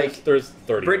 here. Like there's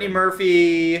 30. Brittany of them.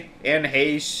 Murphy, Anne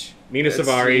Heche, Mina Let's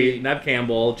Savari, see. Neve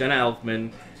Campbell, Jenna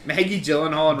Elfman, Maggie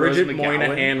Gyllenhaal, and Bridget Rose McGowan,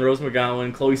 Moynihan, Rose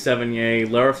McGowan, Chloe Sevigny,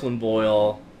 Lara Flynn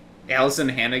Boyle, Allison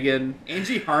Hannigan,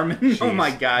 Angie Harmon. Oh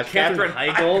my gosh, Katherine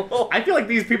Heigl. Heigl. I feel like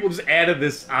these people just added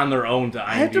this on their own to IMDb.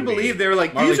 I have to believe they were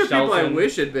like, Marley these are people I Shelton.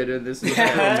 wish had been in this.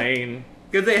 Rebecca Romaine.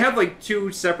 Because they have like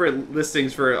two separate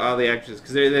listings for all the actors.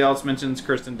 Because they also mentions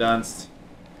Kirsten Dunst.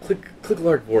 Click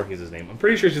Lark Voorhees' his name. I'm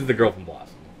pretty sure she's the girl from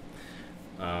Blossom.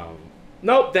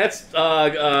 Nope, that's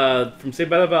from Saved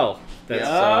by the Bell. That's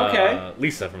Yeah. Okay.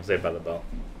 Lisa from Saved by the Bell.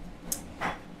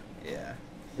 Yeah.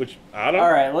 Which I don't.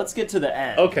 All right, let's get to the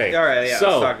end. Okay. All right. Yeah.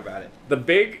 So let's talk about it. the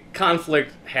big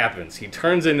conflict happens. He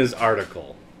turns in his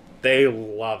article. They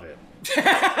love it.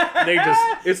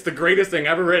 It's the greatest thing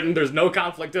ever written. There's no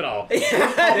conflict at all.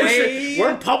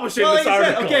 We're publishing Well, this like I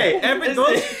said, article. okay, I don't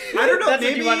know. That's what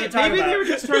Maybe, you wanted to talk maybe they about. were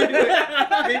just trying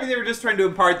to. Maybe they were just trying to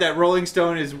impart that Rolling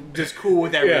Stone is just cool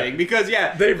with everything. Yeah. Because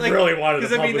They really wanted to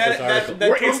 'cause, I mean, publish this article.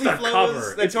 Where it's totally the flows.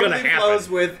 cover. That It's gonna totally happen. flows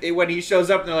with when he shows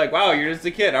up and they're like, "Wow, you're just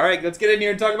a kid. All right, let's get in here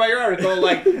and talk about your article."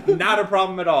 Like, not a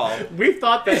problem at all. We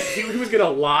thought that he was going to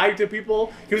lie to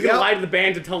people. He was going to Yep. lie to the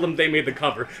band to tell them they made the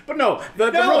cover. But no, the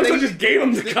No, Rolling they- Stone just gave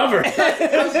him the cover.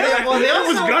 Yeah, well, they That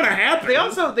was also- going to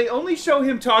happen. They only show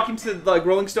him talking to like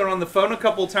Rolling Stone on the phone a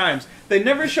couple times. They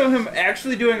never show him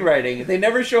actually doing writing. They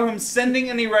never show him sending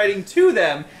any writing to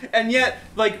them. And yet,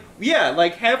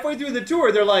 like halfway through the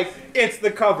tour, they're like, "It's the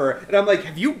cover," and I'm like,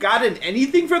 "Have you gotten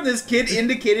anything from this kid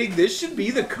indicating this should be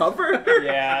the cover?"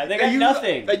 Yeah, they got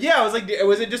nothing. Yeah, I was like,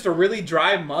 was it just a really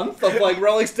dry month of like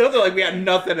Rolling Stone? They're like, we got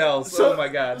nothing else. Oh my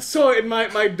god. So in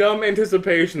my dumb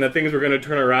anticipation that things were going to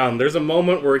turn around, there's a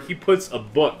moment where he puts a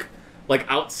book like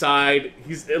outside.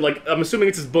 He's like, I'm assuming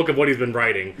it's his book of what he's been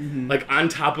writing, like on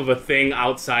top of a thing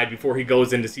outside before he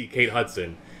goes in to see Kate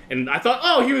Hudson. And I thought,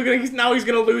 oh, he's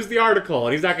gonna lose the article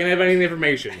and he's not gonna have any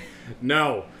information.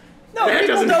 No. No, That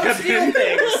people doesn't don't happen. steal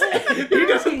things. He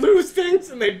doesn't lose things. things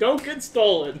and they don't get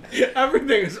stolen,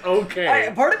 everything is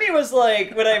okay. Part of me was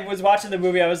like, when I was watching the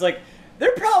movie, I was like,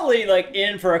 they're probably like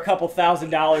in for a couple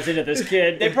 $1,000s into this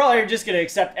kid. They probably are just going to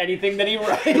accept anything that he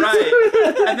writes.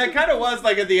 Right. And that kind of was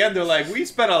like at the end, they're like, we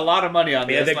spent a lot of money on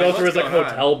this. Yeah, they go through his like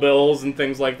hotel bills and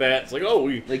things like that. It's like, oh,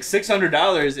 we like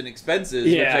 $600 in expenses,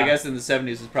 which I guess in the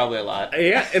 70s was probably a lot.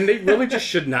 Yeah, and they really just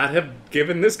should not have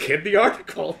given this kid the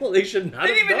article. They should not.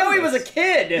 They didn't even know he was a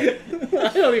kid. I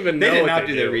don't even know. They did what not they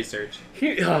do their research.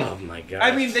 Oh my god.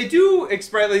 I mean, they do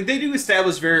express, like, they do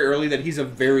establish very early that he's a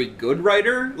very good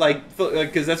writer, like,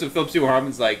 because that's what Philip Seymour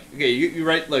Hoffman's like. Okay, you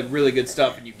write like really good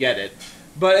stuff and you get it,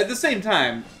 but at the same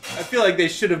time, I feel like they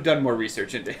should have done more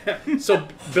research into him. So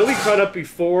Billy Crudup,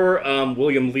 before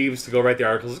William leaves to go write the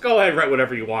article, says, "Go ahead, write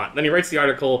whatever you want." Then he writes the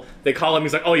article. They call him.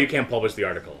 He's like, "Oh, you can't publish the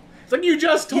article." It's like, you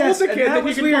just told the kid that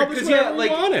he can publish whatever he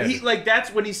wanted. Like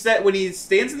that's when he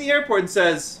stands in the airport and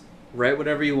says, "Write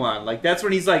whatever you want." Like that's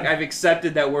when he's like, "I've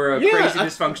accepted that we're a crazy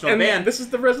dysfunctional band." This is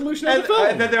the resolution of the film.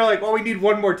 And then they're like, "Well, we need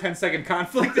one more 10-second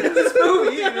conflict in this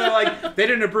movie." And they're like, "They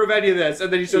didn't approve any of this."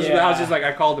 And then he shows up at the house. He's like,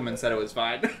 "I called him and said it was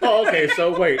fine." Oh, okay.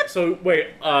 So wait.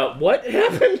 What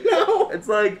happened now? It's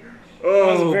like, It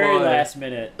was very last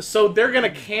minute. So they're gonna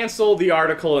cancel the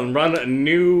article and run a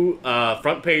new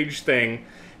front page thing.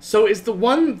 So is the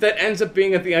one that ends up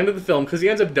being at the end of the film, because he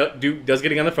ends up does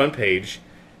getting on the front page,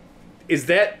 is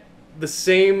that the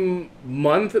same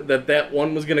month that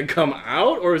one was going to come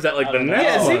out, or is that like the next?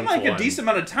 Yeah, it seemed month's like one? a decent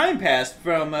amount of time passed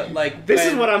from like. This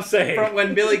is what I'm saying. From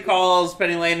when Billy calls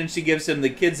Penny Lane and she gives him the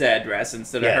kid's address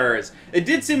instead of hers. It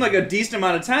did seem like a decent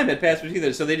amount of time had passed between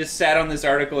them, so they just sat on this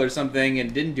article or something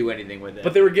and didn't do anything with it.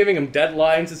 But they were giving him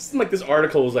deadlines. It seemed like this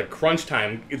article was like crunch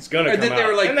time. It's gonna come out. And then they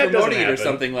were like And that promoting doesn't it or happen.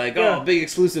 something like, "Oh, big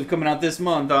exclusive coming out this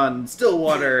month on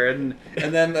Stillwater," and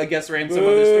then I guess ran some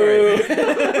other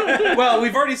story. Well,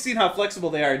 we've already seen how flexible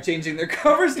they are in changing their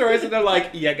cover stories, and they're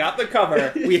like, "You got the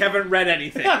cover. We haven't read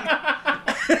anything."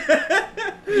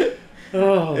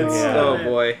 Oh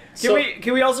boy.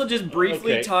 Can we also just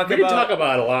briefly talk we about? can talk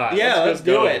about a lot. Yeah, let's just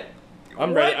do go. it.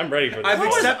 I'm ready. I'm ready for this. I've What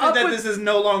was accepted up that with- this is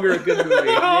no longer a good movie.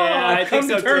 Yeah, I come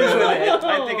think so to terms too. with it.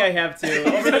 I think I have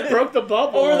to. I broke the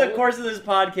bubble. Over the course of this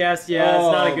podcast, it's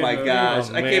not a good my movie. gosh.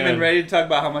 Oh, I came man. in ready to talk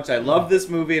about how much I love this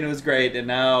movie and it was great, and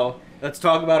now let's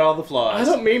talk about all the flaws.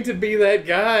 I don't mean to be that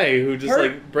guy who just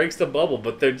like breaks the bubble,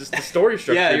 but they're just the story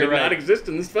structure Yeah, did you're not right. exist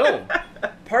in this film.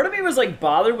 Part of me was like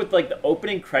bothered with like the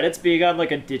opening credits being on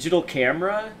like a digital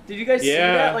camera. Did you guys see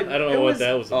that? Like, I don't it know was- what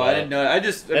that was Oh, about. I didn't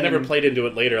know. I never played into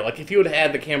it later. Like, if you would have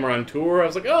had the camera on tour, I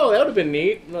was like, oh, that would have been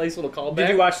neat. Nice little callback. Did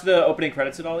you watch the opening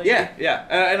credits at all? Yeah.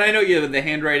 And I know you have the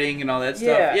handwriting and all that stuff.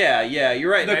 Yeah. Yeah,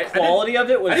 you're right. The quality of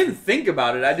it was. I didn't think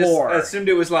about it. I just poor. assumed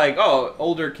it was like, oh,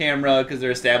 older camera because they're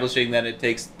establishing that it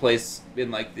takes place in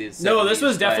like the 70s. No, this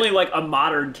was but- definitely like a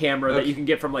modern camera that Okay. you can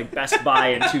get from like Best Buy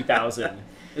in 2000.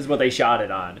 Is what they shot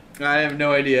it on. I have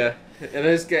no idea. It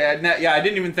is, I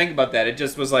didn't even think about that. It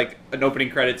just was like an opening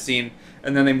credit scene,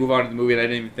 and then they move on to the movie, and I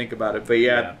didn't even think about it. But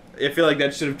yeah, I feel like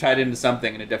that should have tied into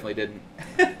something, and it definitely didn't.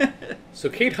 So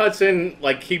Kate Hudson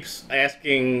like keeps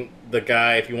asking the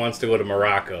guy if he wants to go to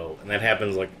Morocco, and that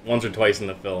happens like once or twice in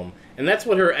the film. And that's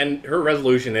what her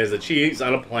resolution is, that she's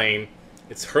on a plane.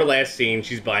 It's her last scene.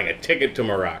 She's buying a ticket to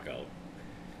Morocco.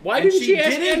 Why And didn't she she ask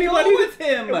didn't anybody go with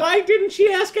him? Why didn't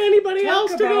she ask anybody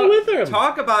else to go with her?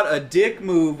 Talk about a dick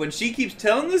move when she keeps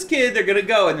telling this kid they're gonna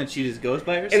go, and then she just goes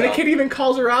by herself. And the kid even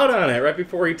calls her out on it right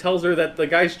before he tells her that the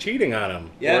guy's cheating on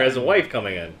him. Yeah. Or has a wife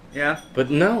coming in. Yeah.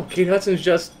 But no, Kate Hudson's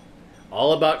just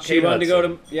all about She Kate wanted to go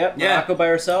Hudson. to Morocco by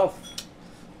herself.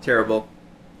 Terrible.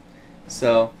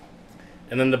 So.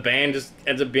 And then the band just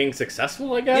ends up being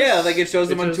successful, I guess. Yeah, like it shows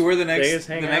them on just- tour the they next just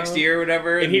hang next out. year or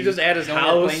whatever. And he's just at his no more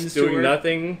house planes doing tour.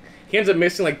 nothing. He ends up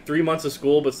missing like 3 months of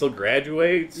school, but still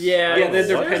graduates. Yeah, Yeah, they're there's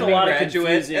a pending lot of graduate,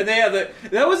 confusing. and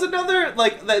that was another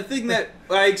like that thing that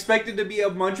I expected to be a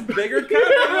much bigger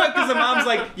because the mom's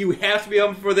like, you have to be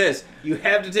home for this, you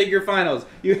have to take your finals,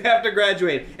 you have to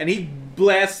graduate, and he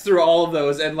blasts through all of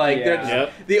those, and like they're just,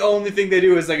 Yep. the only thing they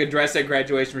do is like address at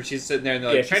graduation where she's sitting there and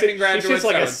they're like, pending graduates, she's just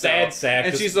like a so-and-so. sad sack,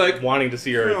 and just she's like, wanting to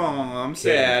see her. oh, I'm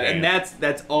sad, Yeah. and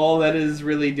that's all that is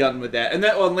really done with that. And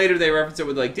that one later they reference it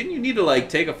with like, didn't you need to like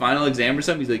take a final exam or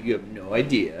something? He's like, you have no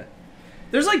idea.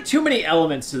 There's like too many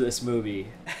elements to this movie.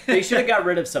 They should have got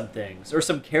rid of some things or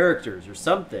some characters or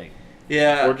something.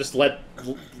 Yeah. Or just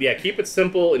keep it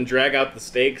simple and drag out the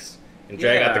stakes and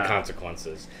drag out the Yeah.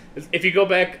 consequences. If you go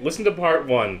back, listen to part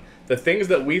 1, the things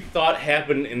that we thought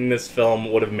happened in this film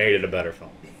would have made it a better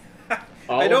film.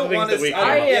 All I of the don't things want that to. we I came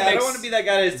up don't with. want to be that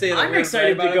guy to say. That I'm we're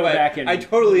excited right to go about it, back but and I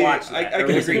totally, watch that I or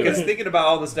can listen agree to because it. thinking about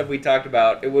all the stuff we talked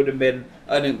about, it would have been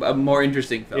a more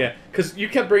interesting film. Yeah, because you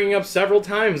kept bringing up several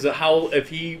times how if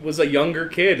he was a younger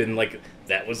kid and like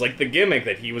that was like the gimmick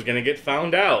that he was gonna get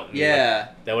found out. And, Yeah.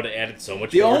 like, that would have added so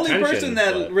much. The more only tension, person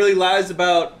that but- really lies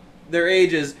about their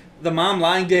age is the mom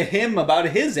lying to him about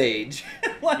his age.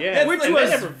 Like, Yeah. that's Which like- was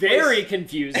that's very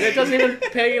confusing. And it doesn't even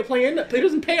it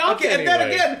doesn't pay off. Okay, and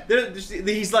anyway. then again,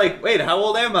 he's like, "Wait, how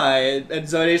old am I?" And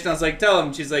Zoe Deschanel's like, "Tell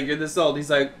him." She's like, "You're this old." He's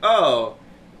like, "Oh,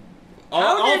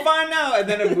 I'll find out." And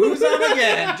then it moves on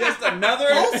again. Just another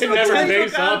It never potential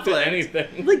makes up to conflict.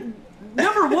 anything. Like,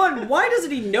 number one, why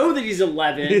doesn't he know that he's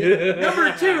 11?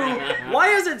 Number two, why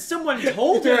hasn't someone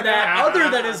told him that other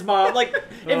than his mom? Like,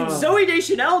 if Zoe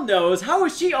Deschanel knows, how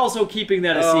is she also keeping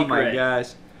that a Oh secret? my gosh,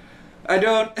 I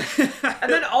don't.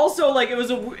 And then also, like, it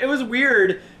was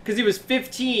weird because he was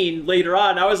 15 later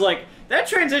on. I was like, that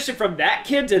transition from that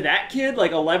kid to that kid,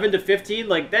 like 11 to 15,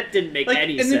 like that didn't make like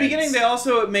any in sense. the beginning, they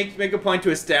also make a point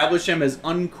to establish him as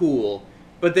uncool.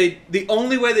 But the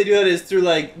only way they do it is through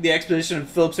like the exposition of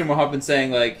Philip Seymour Hoffman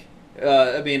saying like,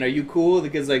 I mean, are you cool? The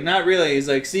kid's like, not really. He's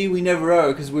like, see, we never are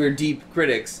because we're deep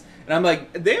critics. And I'm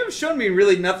like, they have shown me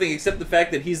really nothing except the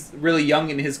fact that he's really young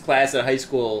in his class at high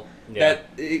school. Yeah. That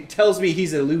it tells me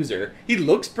he's a loser. He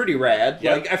looks pretty rad.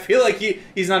 Yep. Like I feel like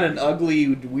he's not an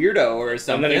ugly weirdo or And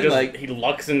something. then like he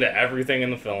lucks into everything in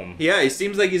the film. yeah, he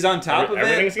seems like he's on top of it.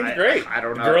 Everything seems great. I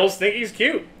don't know. Girls think he's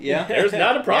cute. Yeah, There's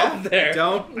not a problem Yeah, there.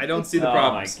 I don't see the oh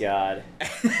problems. my god.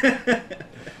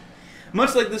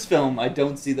 Much like this film, I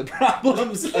don't see the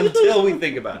problems until we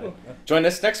think about it. Join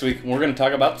us next week and we're going to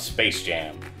talk about Space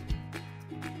Jam.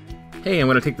 Hey, I'm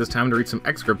going to take this time to read some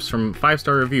excerpts from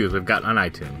 5-star reviews we've gotten on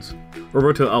iTunes.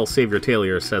 Roberto L. Savior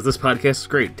Taylor says, this podcast is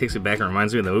great, takes it back and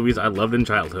reminds me of the movies I loved in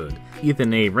childhood.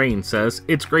 Ethan A. Rain says,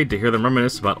 it's great to hear them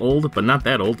reminisce about old, but not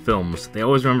that old films. They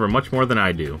always remember much more than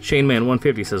I do.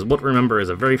 ShaneMan150 says, What Remember is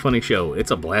a very funny show. It's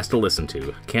a blast to listen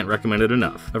to. Can't recommend it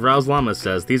enough. Aroused Llamas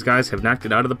says, these guys have knocked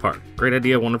it out of the park. Great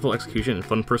idea, wonderful execution, and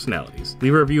fun personalities.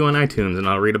 Leave a review on iTunes and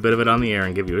I'll read a bit of it on the air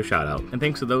and give you a shout out. And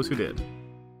thanks to those who did.